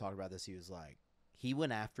actually talked about this. He was like, he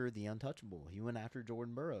went after the untouchable. He went after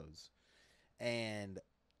Jordan Burroughs, and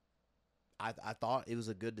I thought it was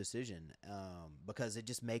a good decision because it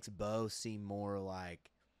just makes Bo seem more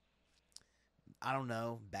like, I don't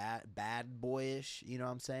know, bad boyish. You know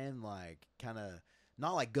what I'm saying? Like, kind of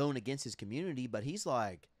not like going against his community, but he's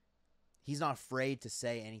like, he's not afraid to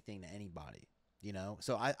say anything to anybody.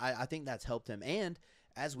 So I think that's helped him. And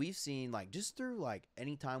as we've seen, like just through like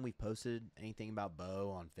any time we've posted anything about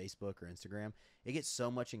Bo on Facebook or Instagram, it gets so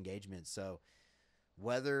much engagement. So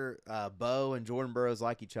whether Bo and Jordan Burroughs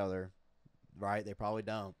like each other, right? They probably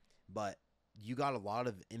don't. But you got a lot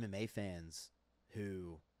of MMA fans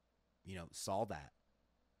who, saw that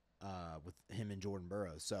with him and Jordan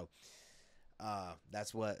Burroughs. So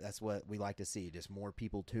that's what we like to see. Just more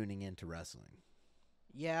people tuning into wrestling.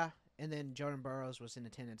 Yeah. And then Jordan Burroughs was in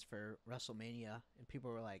attendance for WrestleMania, and people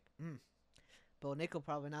were like, Bo Nickal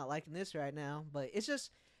probably not liking this right now. But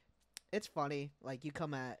it's funny. Like, you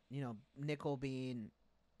come at, Nickal being,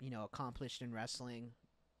 accomplished in wrestling,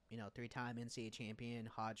 3-time NCAA champion,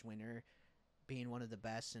 Hodge winner, being one of the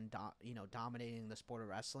best and, dominating the sport of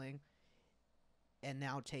wrestling. And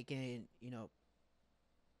now taking,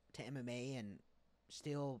 to MMA and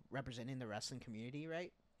still representing the wrestling community,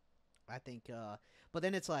 right? I think, but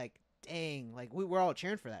then it's like, dang, like we're all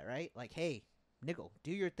cheering for that, right? Like, hey, Nickal,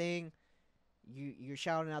 do your thing. You're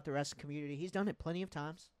shouting out the wrestling community. He's done it plenty of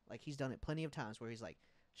times. Like, he's done it plenty of times where he's like,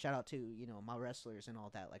 shout out to, my wrestlers and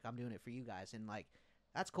all that. Like, I'm doing it for you guys. And like,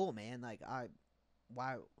 that's cool, man. Like,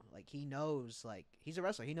 he knows, like, he's a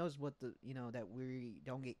wrestler. He knows what that we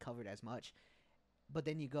don't get covered as much. But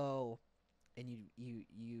then you go and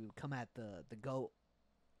you come at the GOAT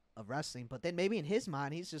of wrestling. But then maybe in his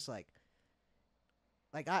mind, he's just like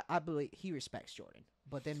I believe he respects Jordan,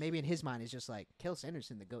 but then maybe in his mind it's just like, Cael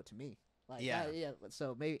Sanderson the GOAT to me. Like, yeah.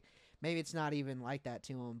 So maybe it's not even like that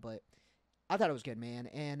to him, but I thought it was good, man.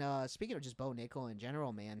 And speaking of just Bo Nickal in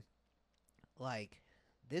general, man, like,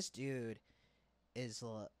 this dude is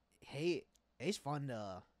he's fun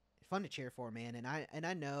to cheer for, man. And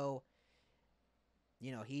I know,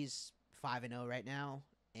 he's 5-0 right now,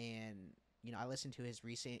 and I listened to his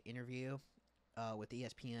recent interview with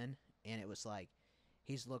ESPN, and it was like,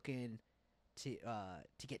 he's looking to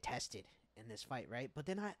get tested in this fight, right? But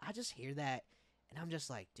then I just hear that, and I'm just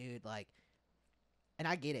like, dude, like, and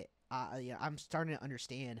I get it. I'm starting to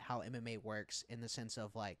understand how MMA works in the sense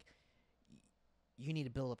of, like, you need to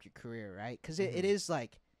build up your career, right? Because it is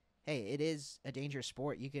like, hey, it is a dangerous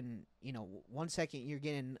sport. You can, 1 second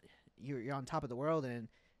you're on top of the world, and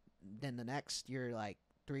then the next you're like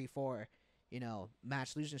 3-4,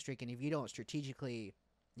 match losing streak, and if you don't strategically,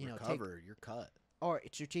 recover, you're cut. Or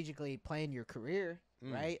strategically plan your career,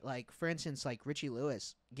 right? Like, for instance, like Richie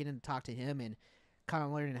Lewis, getting to talk to him and kind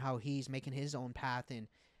of learning how he's making his own path, and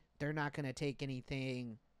they're not going to take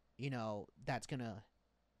anything, that's going to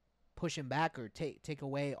push him back or take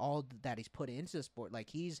away all that he's put into the sport. Like,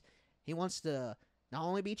 he wants to not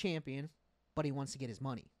only be champion, but he wants to get his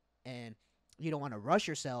money. And you don't want to rush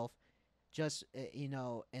yourself just,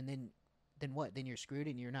 and then what? Then you're screwed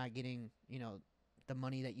and you're not getting, the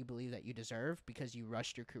money that you believe that you deserve because you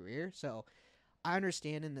rushed your career. So I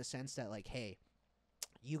understand in the sense that, like, hey,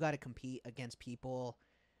 you got to compete against people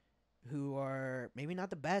who are maybe not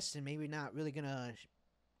the best and maybe not really going to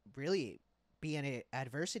really be an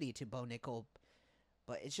adversity to Bo Nickal.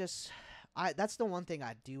 But it's just, that's the one thing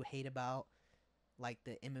I do hate about like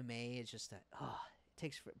the MMA. It's just that it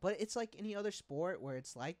takes, but it's like any other sport where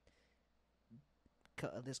it's like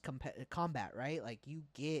this combat, right? Like you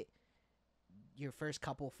get your first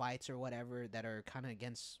couple fights or whatever that are kind of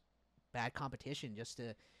against bad competition just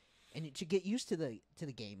to get used to the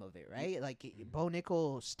game of it, right? Like Bo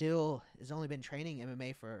Nickal still has only been training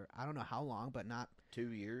MMA for I don't know how long, but not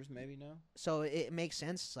 2 years maybe now. So it makes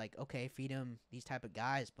sense. It's like, okay, feed him these type of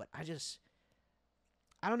guys, but I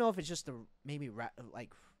don't know if it's just the maybe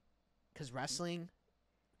like because wrestling,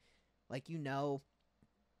 like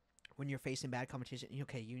when you're facing bad competition,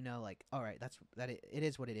 okay, like all right, it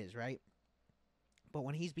is what it is, right? But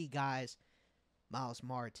when he's beat guys, Miles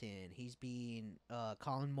Martin, he's being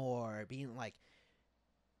Colin Moore, being like,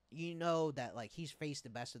 that like he's faced the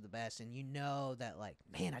best of the best, and that like,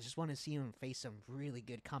 man, I just want to see him face some really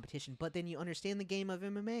good competition. But then you understand the game of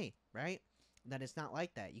MMA, right? That it's not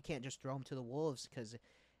like that. You can't just throw him to the wolves because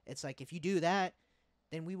it's like if you do that,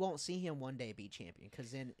 then we won't see him one day be champion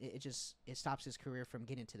because then it stops his career from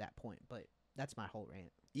getting to that point. But that's my whole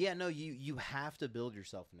rant. Yeah, no, you have to build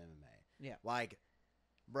yourself in MMA. Yeah, like,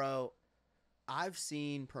 bro, I've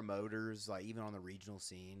seen promoters like even on the regional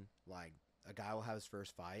scene, like a guy will have his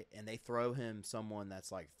first fight and they throw him someone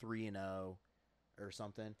that's like 3-0 or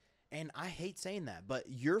something. And I hate saying that, but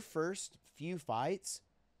your first few fights,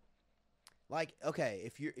 like, okay,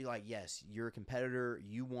 if you're like, yes, you're a competitor,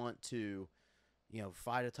 you want to,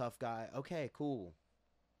 fight a tough guy. Okay, cool.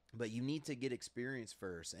 But you need to get experience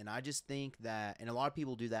first. And I just think that, and a lot of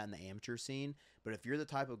people do that in the amateur scene, but if you're the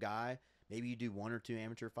type of guy, maybe you do 1 or 2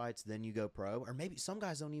 amateur fights, then you go pro, or maybe some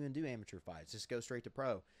guys don't even do amateur fights, just go straight to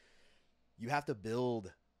pro. You have to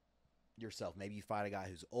build yourself. Maybe you fight a guy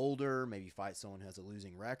who's older, maybe you fight someone who has a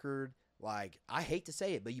losing record. Like, I hate to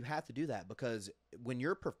say it, but you have to do that because when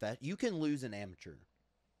you're you can lose an amateur,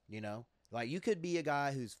 Like, you could be a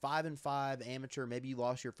guy who's 5-5 amateur, maybe you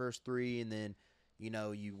lost your first 3 and then,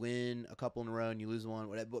 you win a couple in a row and you lose one,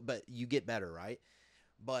 whatever, but you get better, right?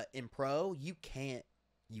 But in pro, you can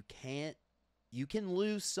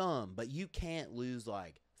lose some, but you can't lose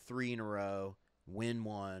like 3 in a row, win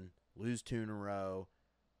 1, lose 2 in a row,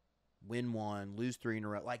 win 1, lose 3 in a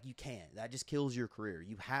row. Like, you can't. That just kills your career.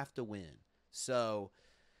 You have to win. So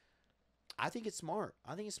I think it's smart.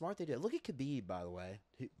 I think it's smart they did. Look at Khabib, by the way.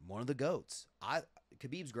 One of the GOATs.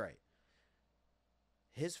 Khabib's great.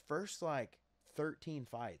 His first like 13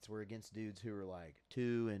 fights were against dudes who were like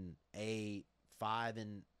 2-8,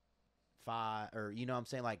 5-5, or what I'm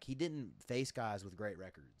saying? Like, he didn't face guys with great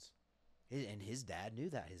records. And his dad knew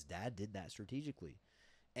that. His dad did that strategically.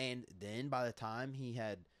 And then by the time he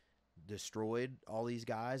had destroyed all these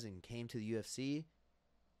guys and came to the UFC,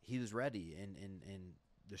 he was ready and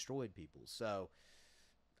destroyed people. So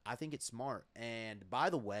I think it's smart. And by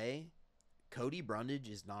the way, Cody Brundage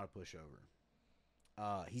is not a pushover.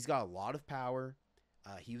 He's got a lot of power.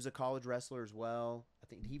 He was a college wrestler as well. I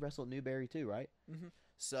think he wrestled Newberry too, right? Mm-hmm.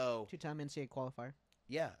 So 2-time NCAA qualifier.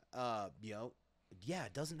 Yeah.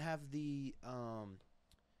 It doesn't have the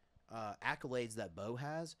accolades that Bo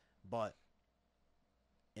has, but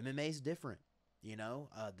MMA is different.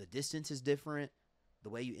 The distance is different. The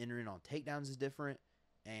way you enter in on takedowns is different.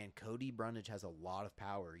 And Cody Brundage has a lot of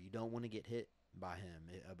power. You don't want to get hit by him,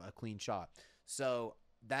 a clean shot. So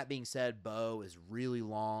that being said, Bo is really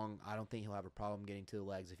long. I don't think he'll have a problem getting to the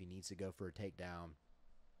legs if he needs to go for a takedown.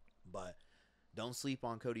 But don't sleep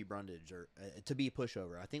on Cody Brundage or to be a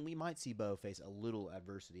pushover. I think we might see Bo face a little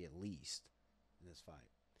adversity at least in this fight.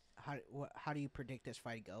 How do you predict this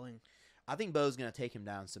fight going? I think Bo's going to take him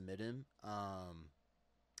down, submit him.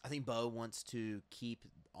 I think Bo wants to keep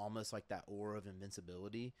almost like that aura of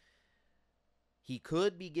invincibility. He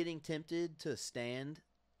could be getting tempted to stand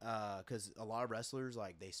because a lot of wrestlers,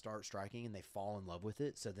 like, they start striking and they fall in love with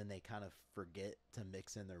it, so then they kind of forget to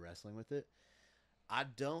mix in their wrestling with it. I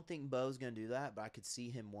don't think Bo's going to do that, but I could see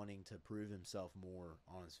him wanting to prove himself more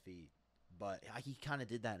on his feet. But he kind of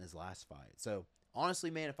did that in his last fight. So, honestly,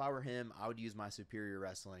 man, if I were him, I would use my superior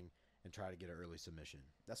wrestling and try to get an early submission.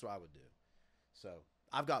 That's what I would do. So,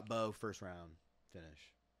 I've got Bo first round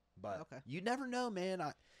finish. But okay. You never know, man.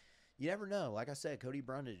 You never know. Like I said, Cody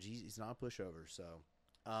Brundage, he's not a pushover. So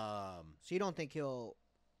you don't think Bo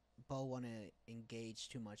want to engage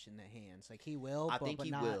too much in the hands? Like, he will. I think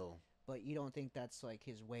he will. But you don't think that's like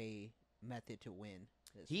his method to win?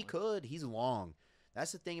 He could. He's long.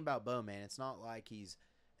 That's the thing about Bo, man. It's not like he's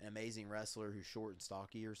an amazing wrestler who's short and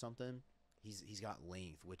stocky or something. He's got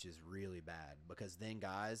length, which is really bad because then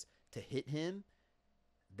guys to hit him,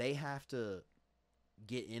 they have to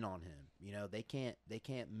get in on him. You know, they can't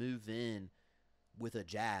move in with a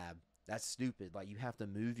jab. That's stupid. Like, you have to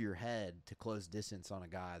move your head to close distance on a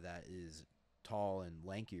guy that is tall and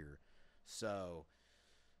lankier. So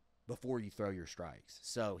before you throw your strikes.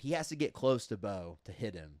 So he has to get close to Bo to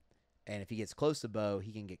hit him. And if he gets close to Bo,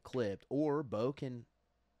 he can get clipped, or Bo can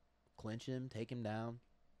clinch him, take him down.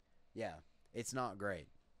 Yeah, it's not great.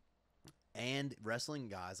 And wrestling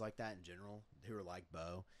guys like that in general, who are like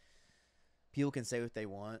Bo, people can say what they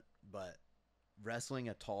want, but wrestling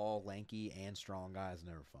a tall, lanky, and strong guy is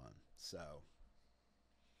never fun. So,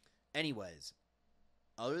 anyways,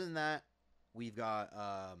 other than that, we've got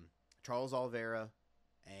Charles Oliveira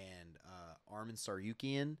and Arman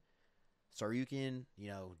Tsarukyan. Tsarukyan, you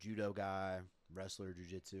know, judo guy, wrestler,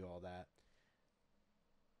 jiu-jitsu, all that.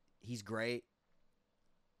 He's great.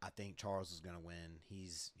 I think Charles is going to win.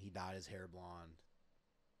 He dyed his hair blonde.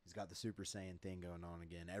 He's got the Super Saiyan thing going on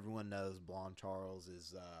again. Everyone knows blonde Charles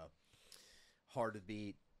is hard to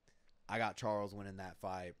beat. I got Charles winning that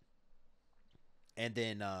fight. And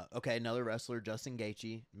then, another wrestler, Justin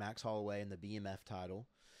Gaethje, Max Holloway in the BMF title.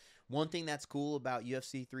 One thing that's cool about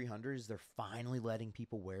UFC 300 is they're finally letting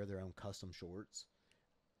people wear their own custom shorts.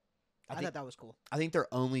 I thought that was cool. I think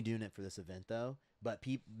they're only doing it for this event, though. But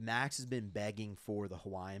Max has been begging for the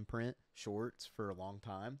Hawaiian print shorts for a long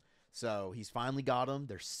time. So he's finally got them.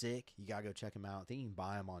 They're sick. You got to go check them out. I think you can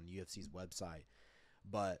buy them on UFC's website.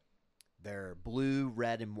 But they're blue,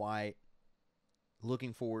 red, and white.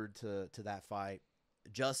 Looking forward to that fight.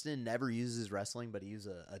 Justin never uses wrestling, but he was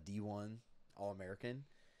a D1 All-American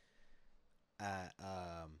at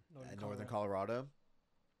Northern Colorado.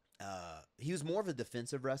 He was more of a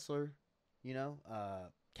defensive wrestler, you know,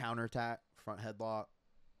 counterattack, front headlock,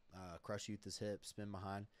 crush you with his hip, spin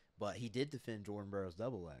behind. But he did defend Jordan Burroughs'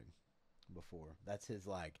 double leg before. That's his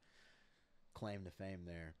claim to fame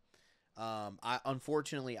there.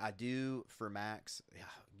 Unfortunately, I do for Max.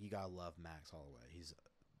 You gotta love Max Holloway. He's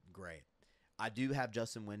great. I do have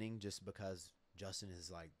Justin winning just because Justin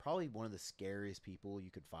is probably one of the scariest people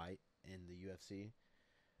you could fight in the UFC.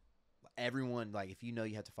 Everyone, if you know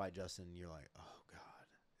you have to fight Justin, you're like, oh god,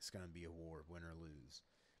 it's gonna be a war, win or lose.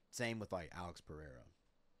 Same with Alex Pereira.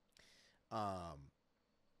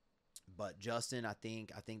 But Justin, I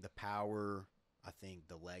think the power, I think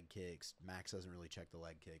the leg kicks. Max doesn't really check the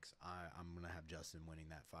leg kicks. I'm gonna have Justin winning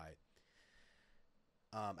that fight.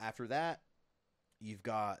 After that, you've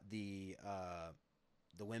got the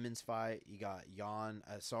women's fight. You got Jan.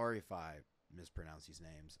 Sorry if I mispronounce these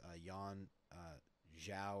names. Jan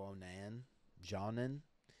Xiaonan,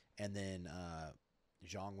 and then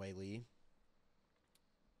Zhang Weili.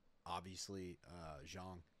 Obviously,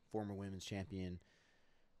 Zhang, former women's champion,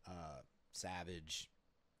 Savage.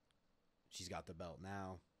 She's got the belt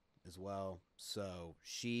now as well. So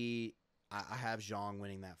I have Zhang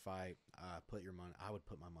winning that fight. Put your money. I would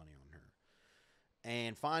put my money on her.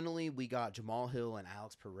 And finally, we got Jamal Hill and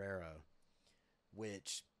Alex Pereira,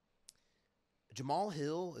 which Jamal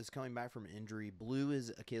Hill is coming back from injury. Blew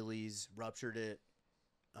his Achilles, ruptured it,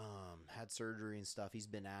 had surgery and stuff. He's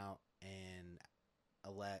been out, and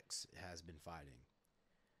Alex has been fighting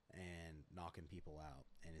and knocking people out,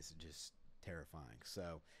 and it's just terrifying.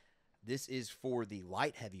 So this is for the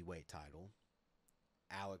light heavyweight title.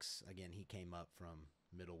 Alex, again, he came up from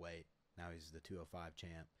middleweight. Now he's the 205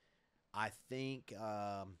 champ. I think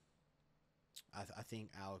I think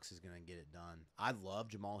Alex is going to get it done. I love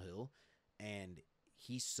Jamal Hill, and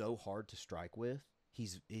he's so hard to strike with.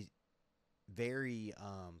 He's very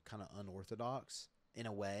kind of unorthodox in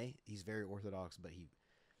a way. He's very orthodox, but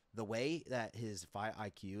the way that his fight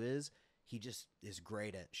IQ is, he just is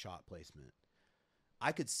great at shot placement.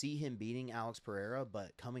 I could see him beating Alex Pereira,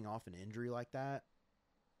 but coming off an injury like that,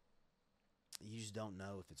 you just don't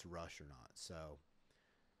know if it's rush or not. So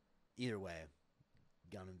either way,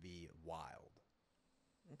 gonna be wild.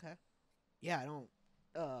 Okay. Yeah, I don't.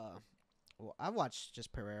 Well, I watched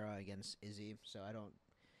just Pereira against Izzy, so I don't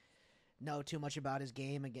know too much about his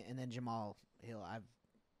game. Again, and then Jamal Hill,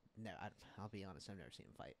 I'll be honest, I've never seen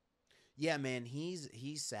him fight. Yeah, man, he's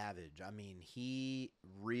savage. I mean, he's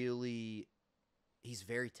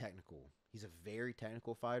very technical. He's a very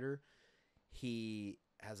technical fighter. He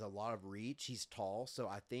has a lot of reach. He's tall, so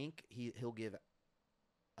I think he'll give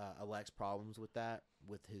Alex problems with that.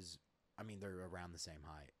 With his, I mean, they're around the same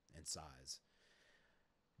height and size,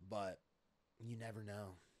 but you never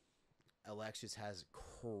know. Alex just has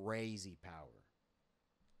crazy power.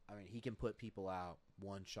 I mean, he can put people out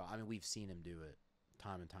one shot. I mean, we've seen him do it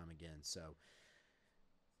time and time again. So,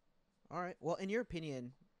 all right. Well, in your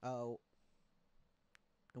opinion, what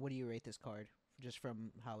do you rate this card just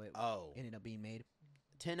from how it ended up being made?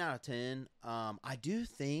 10 out of 10. I do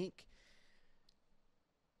think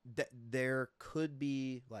that there could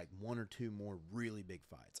be like one or two more really big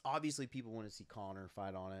fights. Obviously, people want to see Conor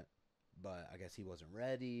fight on it, but I guess he wasn't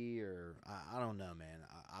ready, or I don't know, man.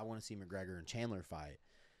 I want to see McGregor and Chandler fight.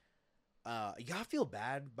 You gotta feel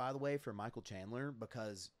bad, by the way, for Michael Chandler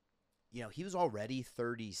because, he was already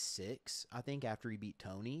 36, I think, after he beat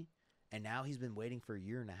Tony, and now he's been waiting for a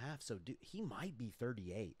year and a half. So he might be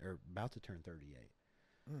 38 or about to turn 38.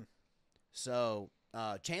 So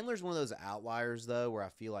Chandler's one of those outliers, though, where I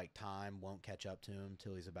feel like time won't catch up to him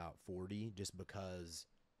till he's about 40, just because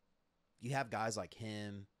you have guys like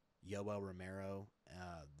him, Yoel Romero.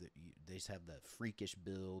 They just have the freakish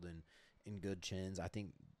build and good chins. I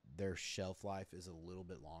think their shelf life is a little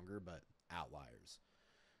bit longer, but outliers.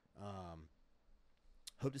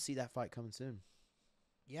 Hope to see that fight coming soon.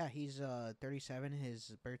 Yeah, he's 37.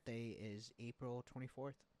 His birthday is April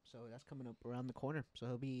 24th. So that's coming up around the corner. So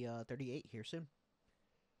he'll be 38 here soon.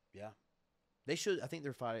 Yeah. They should. I think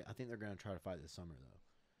they're fighting. I think they're going to try to fight this summer, though.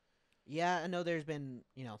 Yeah, I know there's been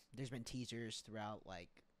teasers throughout,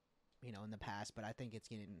 in the past, but I think it's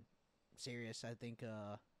getting serious. I think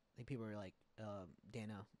people are like,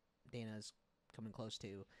 Dana's coming close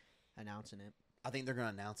to announcing it. I think they're going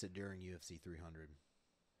to announce it during UFC 300.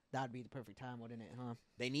 That'd be the perfect time, wouldn't it, huh?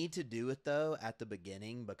 They need to do it, though, at the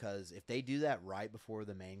beginning, because if they do that right before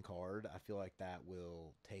the main card, I feel like that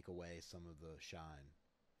will take away some of the shine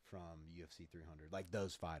from UFC 300, like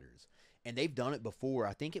those fighters. And they've done it before.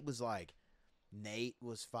 I think it was like Nate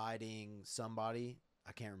was fighting somebody.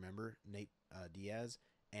 I can't remember. Nate Diaz.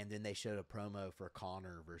 And then they showed a promo for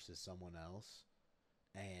Conor versus someone else.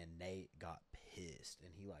 And Nate got pissed.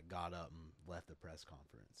 And he got up and left the press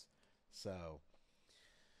conference. So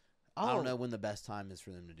I don't know when the best time is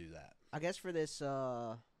for them to do that. I guess for this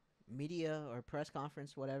media or press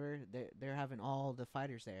conference, whatever, they're having all the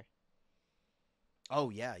fighters there. Oh,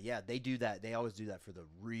 yeah. They do that. They always do that for the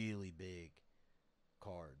really big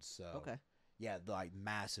cards. So, okay. Yeah,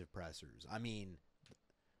 massive pressers. I mean,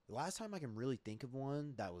 the last time I can really think of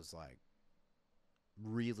one that was,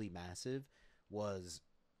 really massive was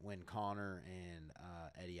when Conor and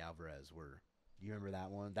Eddie Alvarez were. Do you remember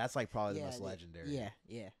that one? That's, probably the most legendary.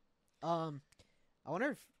 Yeah. I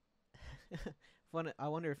wonder if I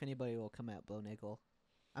wonder if anybody will come at Blow Nickal.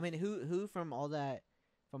 I mean, who from all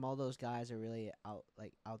those guys are really out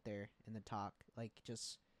there in the talk?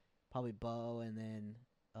 Just probably Bo, and then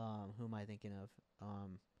who am I thinking of?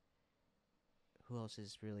 Who else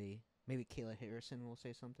is really, maybe Kayla Harrison will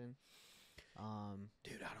say something.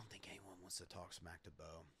 Dude, I don't think anyone wants to talk smack to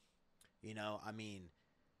Bo. I mean,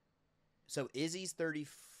 so Izzy's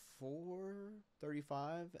 34,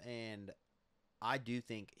 35, and I do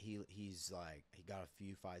think he's he got a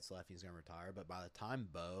few fights left. He's gonna retire, but by the time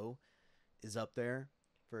Bo is up there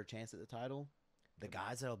for a chance at the title, the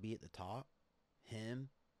guys that'll be at the top, him,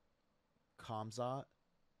 Khamzat,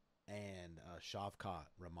 and Shavkat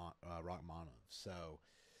Rakhmonov. So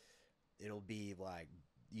it'll be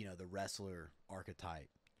the wrestler archetype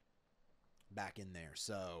back in there.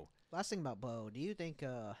 So last thing about Bo, do you think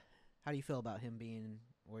how do you feel about him being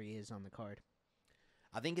where he is on the card?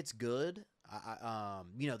 I think it's good.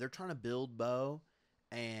 They're trying to build Bo,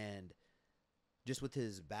 and just with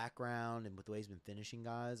his background and with the way he's been finishing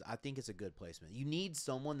guys, I think it's a good placement. You need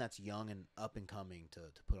someone that's young and up and coming to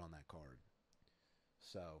put on that card.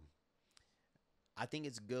 So I think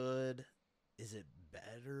it's good. Is it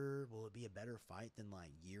better? Will it be a better fight than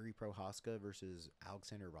Yuri Prohaska versus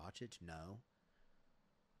Alexander Rakic? No.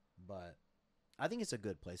 But I think it's a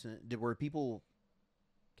good placement. Were people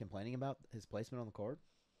complaining about his placement on the card?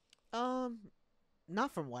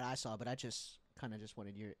 Not from what I saw, but I just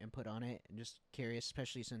wanted your input on it, and just curious,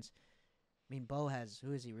 especially since, Bo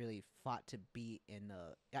who has he really fought to beat in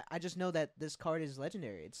the? I just know that this card is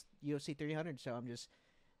legendary. It's UFC 300, so I'm just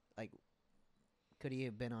could he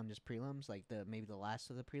have been on just prelims, maybe the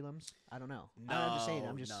last of the prelims? I don't know. No, I'm just saying.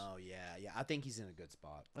 Yeah. I think he's in a good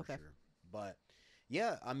spot for okay. sure. But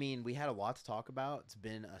yeah, we had a lot to talk about. It's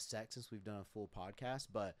been a sec since we've done a full podcast,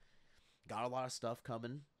 but got a lot of stuff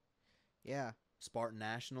coming. Yeah. Spartan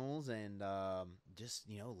Nationals and just,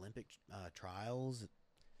 Olympic trials.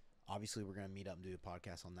 Obviously, we're going to meet up and do a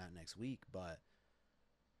podcast on that next week, but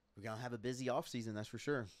we're going to have a busy off season, that's for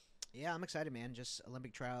sure. Yeah, I'm excited, man. Just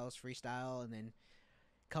Olympic trials, freestyle, and then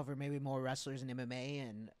cover maybe more wrestlers in MMA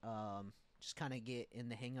and just kind of get in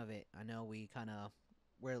the hang of it. I know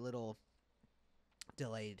we're a little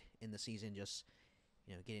delayed in the season, just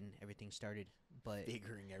getting everything started, but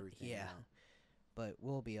figuring everything out. But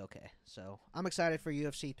we'll be okay. So I'm excited for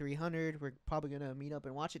UFC 300. We're probably gonna meet up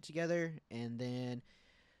and watch it together, and then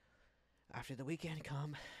after the weekend,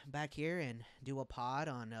 come back here and do a pod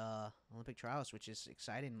on Olympic trials, which is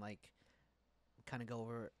exciting. Like, kind of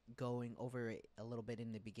going over it a little bit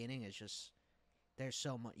in the beginning. It's just there's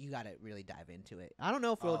so much you got to really dive into it. I don't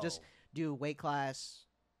know if we'll just do weight class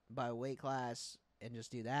by weight class and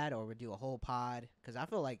just do that, or we'll do a whole pod, because I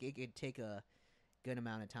feel like it could take a good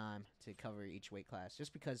amount of time to cover each weight class,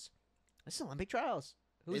 just because it's Olympic trials.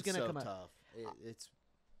 Who's going to come tough. up? It's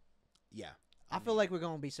yeah. I feel like we're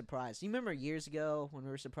going to be surprised. You remember years ago when we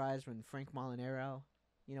were surprised when Frank Molinaro,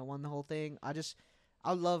 won the whole thing?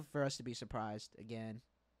 I'd love for us to be surprised again.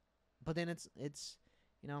 But then it's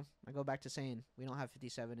I go back to saying we don't have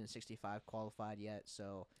 57 and 65 qualified yet.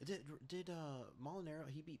 So did Molinaro,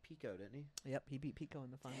 he beat Pico, didn't he? Yep, he beat Pico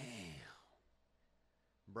in the final.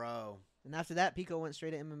 Damn. Bro. And after that, Pico went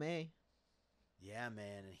straight to MMA. Yeah,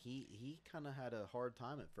 man, and he kind of had a hard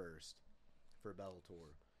time at first for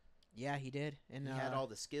Bellator. Yeah, he did. And he had all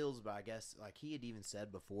the skills, but I guess like he had even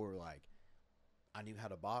said before, like, I knew how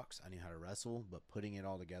to box, I knew how to wrestle, but putting it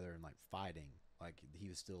all together and like fighting, like he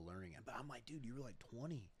was still learning it. But I'm like, dude, you were like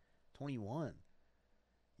 20, 21,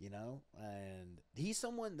 and he's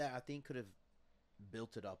someone that I think could have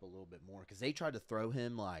built it up a little bit more, because they tried to throw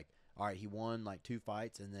him like, all right, he won like 2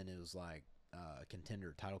 fights, and then it was like a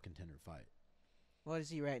title contender fight. What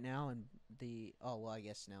is he right now? And I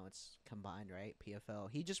guess now it's combined, right? PFL.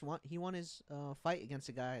 He won his fight against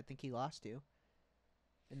a guy I think he lost to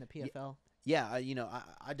in the PFL. Yeah,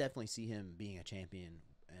 I definitely see him being a champion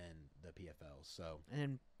in the PFL. So,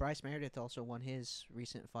 and Bryce Meredith also won his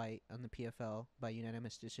recent fight on the PFL by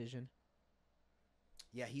unanimous decision.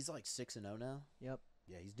 Yeah, he's like 6-0 now. Yep.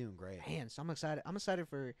 Yeah, he's doing great. Man, so I'm excited. I'm excited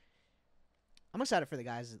for the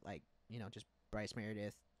guys that, like, just Bryce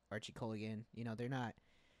Meredith, Archie Colligan. They're not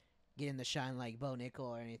getting the shine like Bo Nickal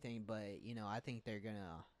or anything, but I think they're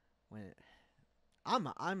gonna win it.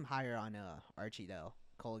 I'm higher on Archie though,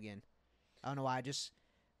 Colligan. I don't know why.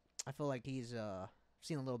 I feel like he's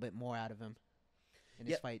seen a little bit more out of him in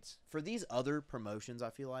his fights. For these other promotions, I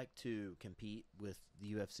feel like to compete with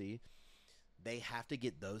the UFC, they have to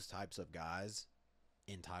get those types of guys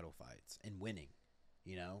in title fights and winning.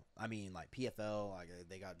 I mean, like PFL, like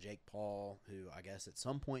they got Jake Paul, who I guess at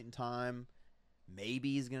some point in time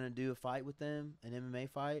maybe he's gonna do a fight with them, an MMA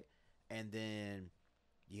fight, and then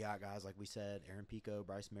you got guys like we said, Aaron Pico,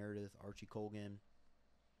 Bryce Meredith, Archie Colgan.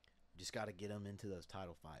 Just got to get them into those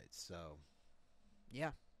title fights. So,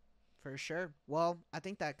 yeah, for sure. Well, I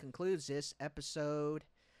think that concludes this episode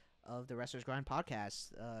of the Wrestlers Grind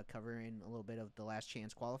podcast, covering a little bit of the Last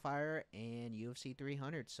Chance qualifier and UFC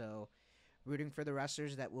 300. So, rooting for the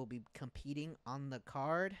wrestlers that will be competing on the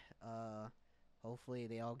card. Hopefully,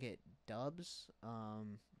 they all get dubs.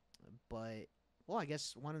 But I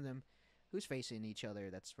guess one of them, who's facing each other,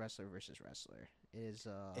 that's wrestler versus wrestler, is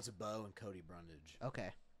it's Bo and Cody Brundage.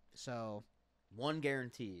 Okay. So one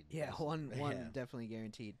guaranteed. Yeah, one definitely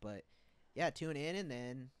guaranteed. But yeah, tune in, and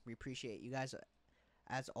then we appreciate you guys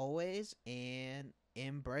as always, and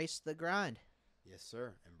embrace the grind. Yes,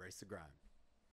 sir. Embrace the grind.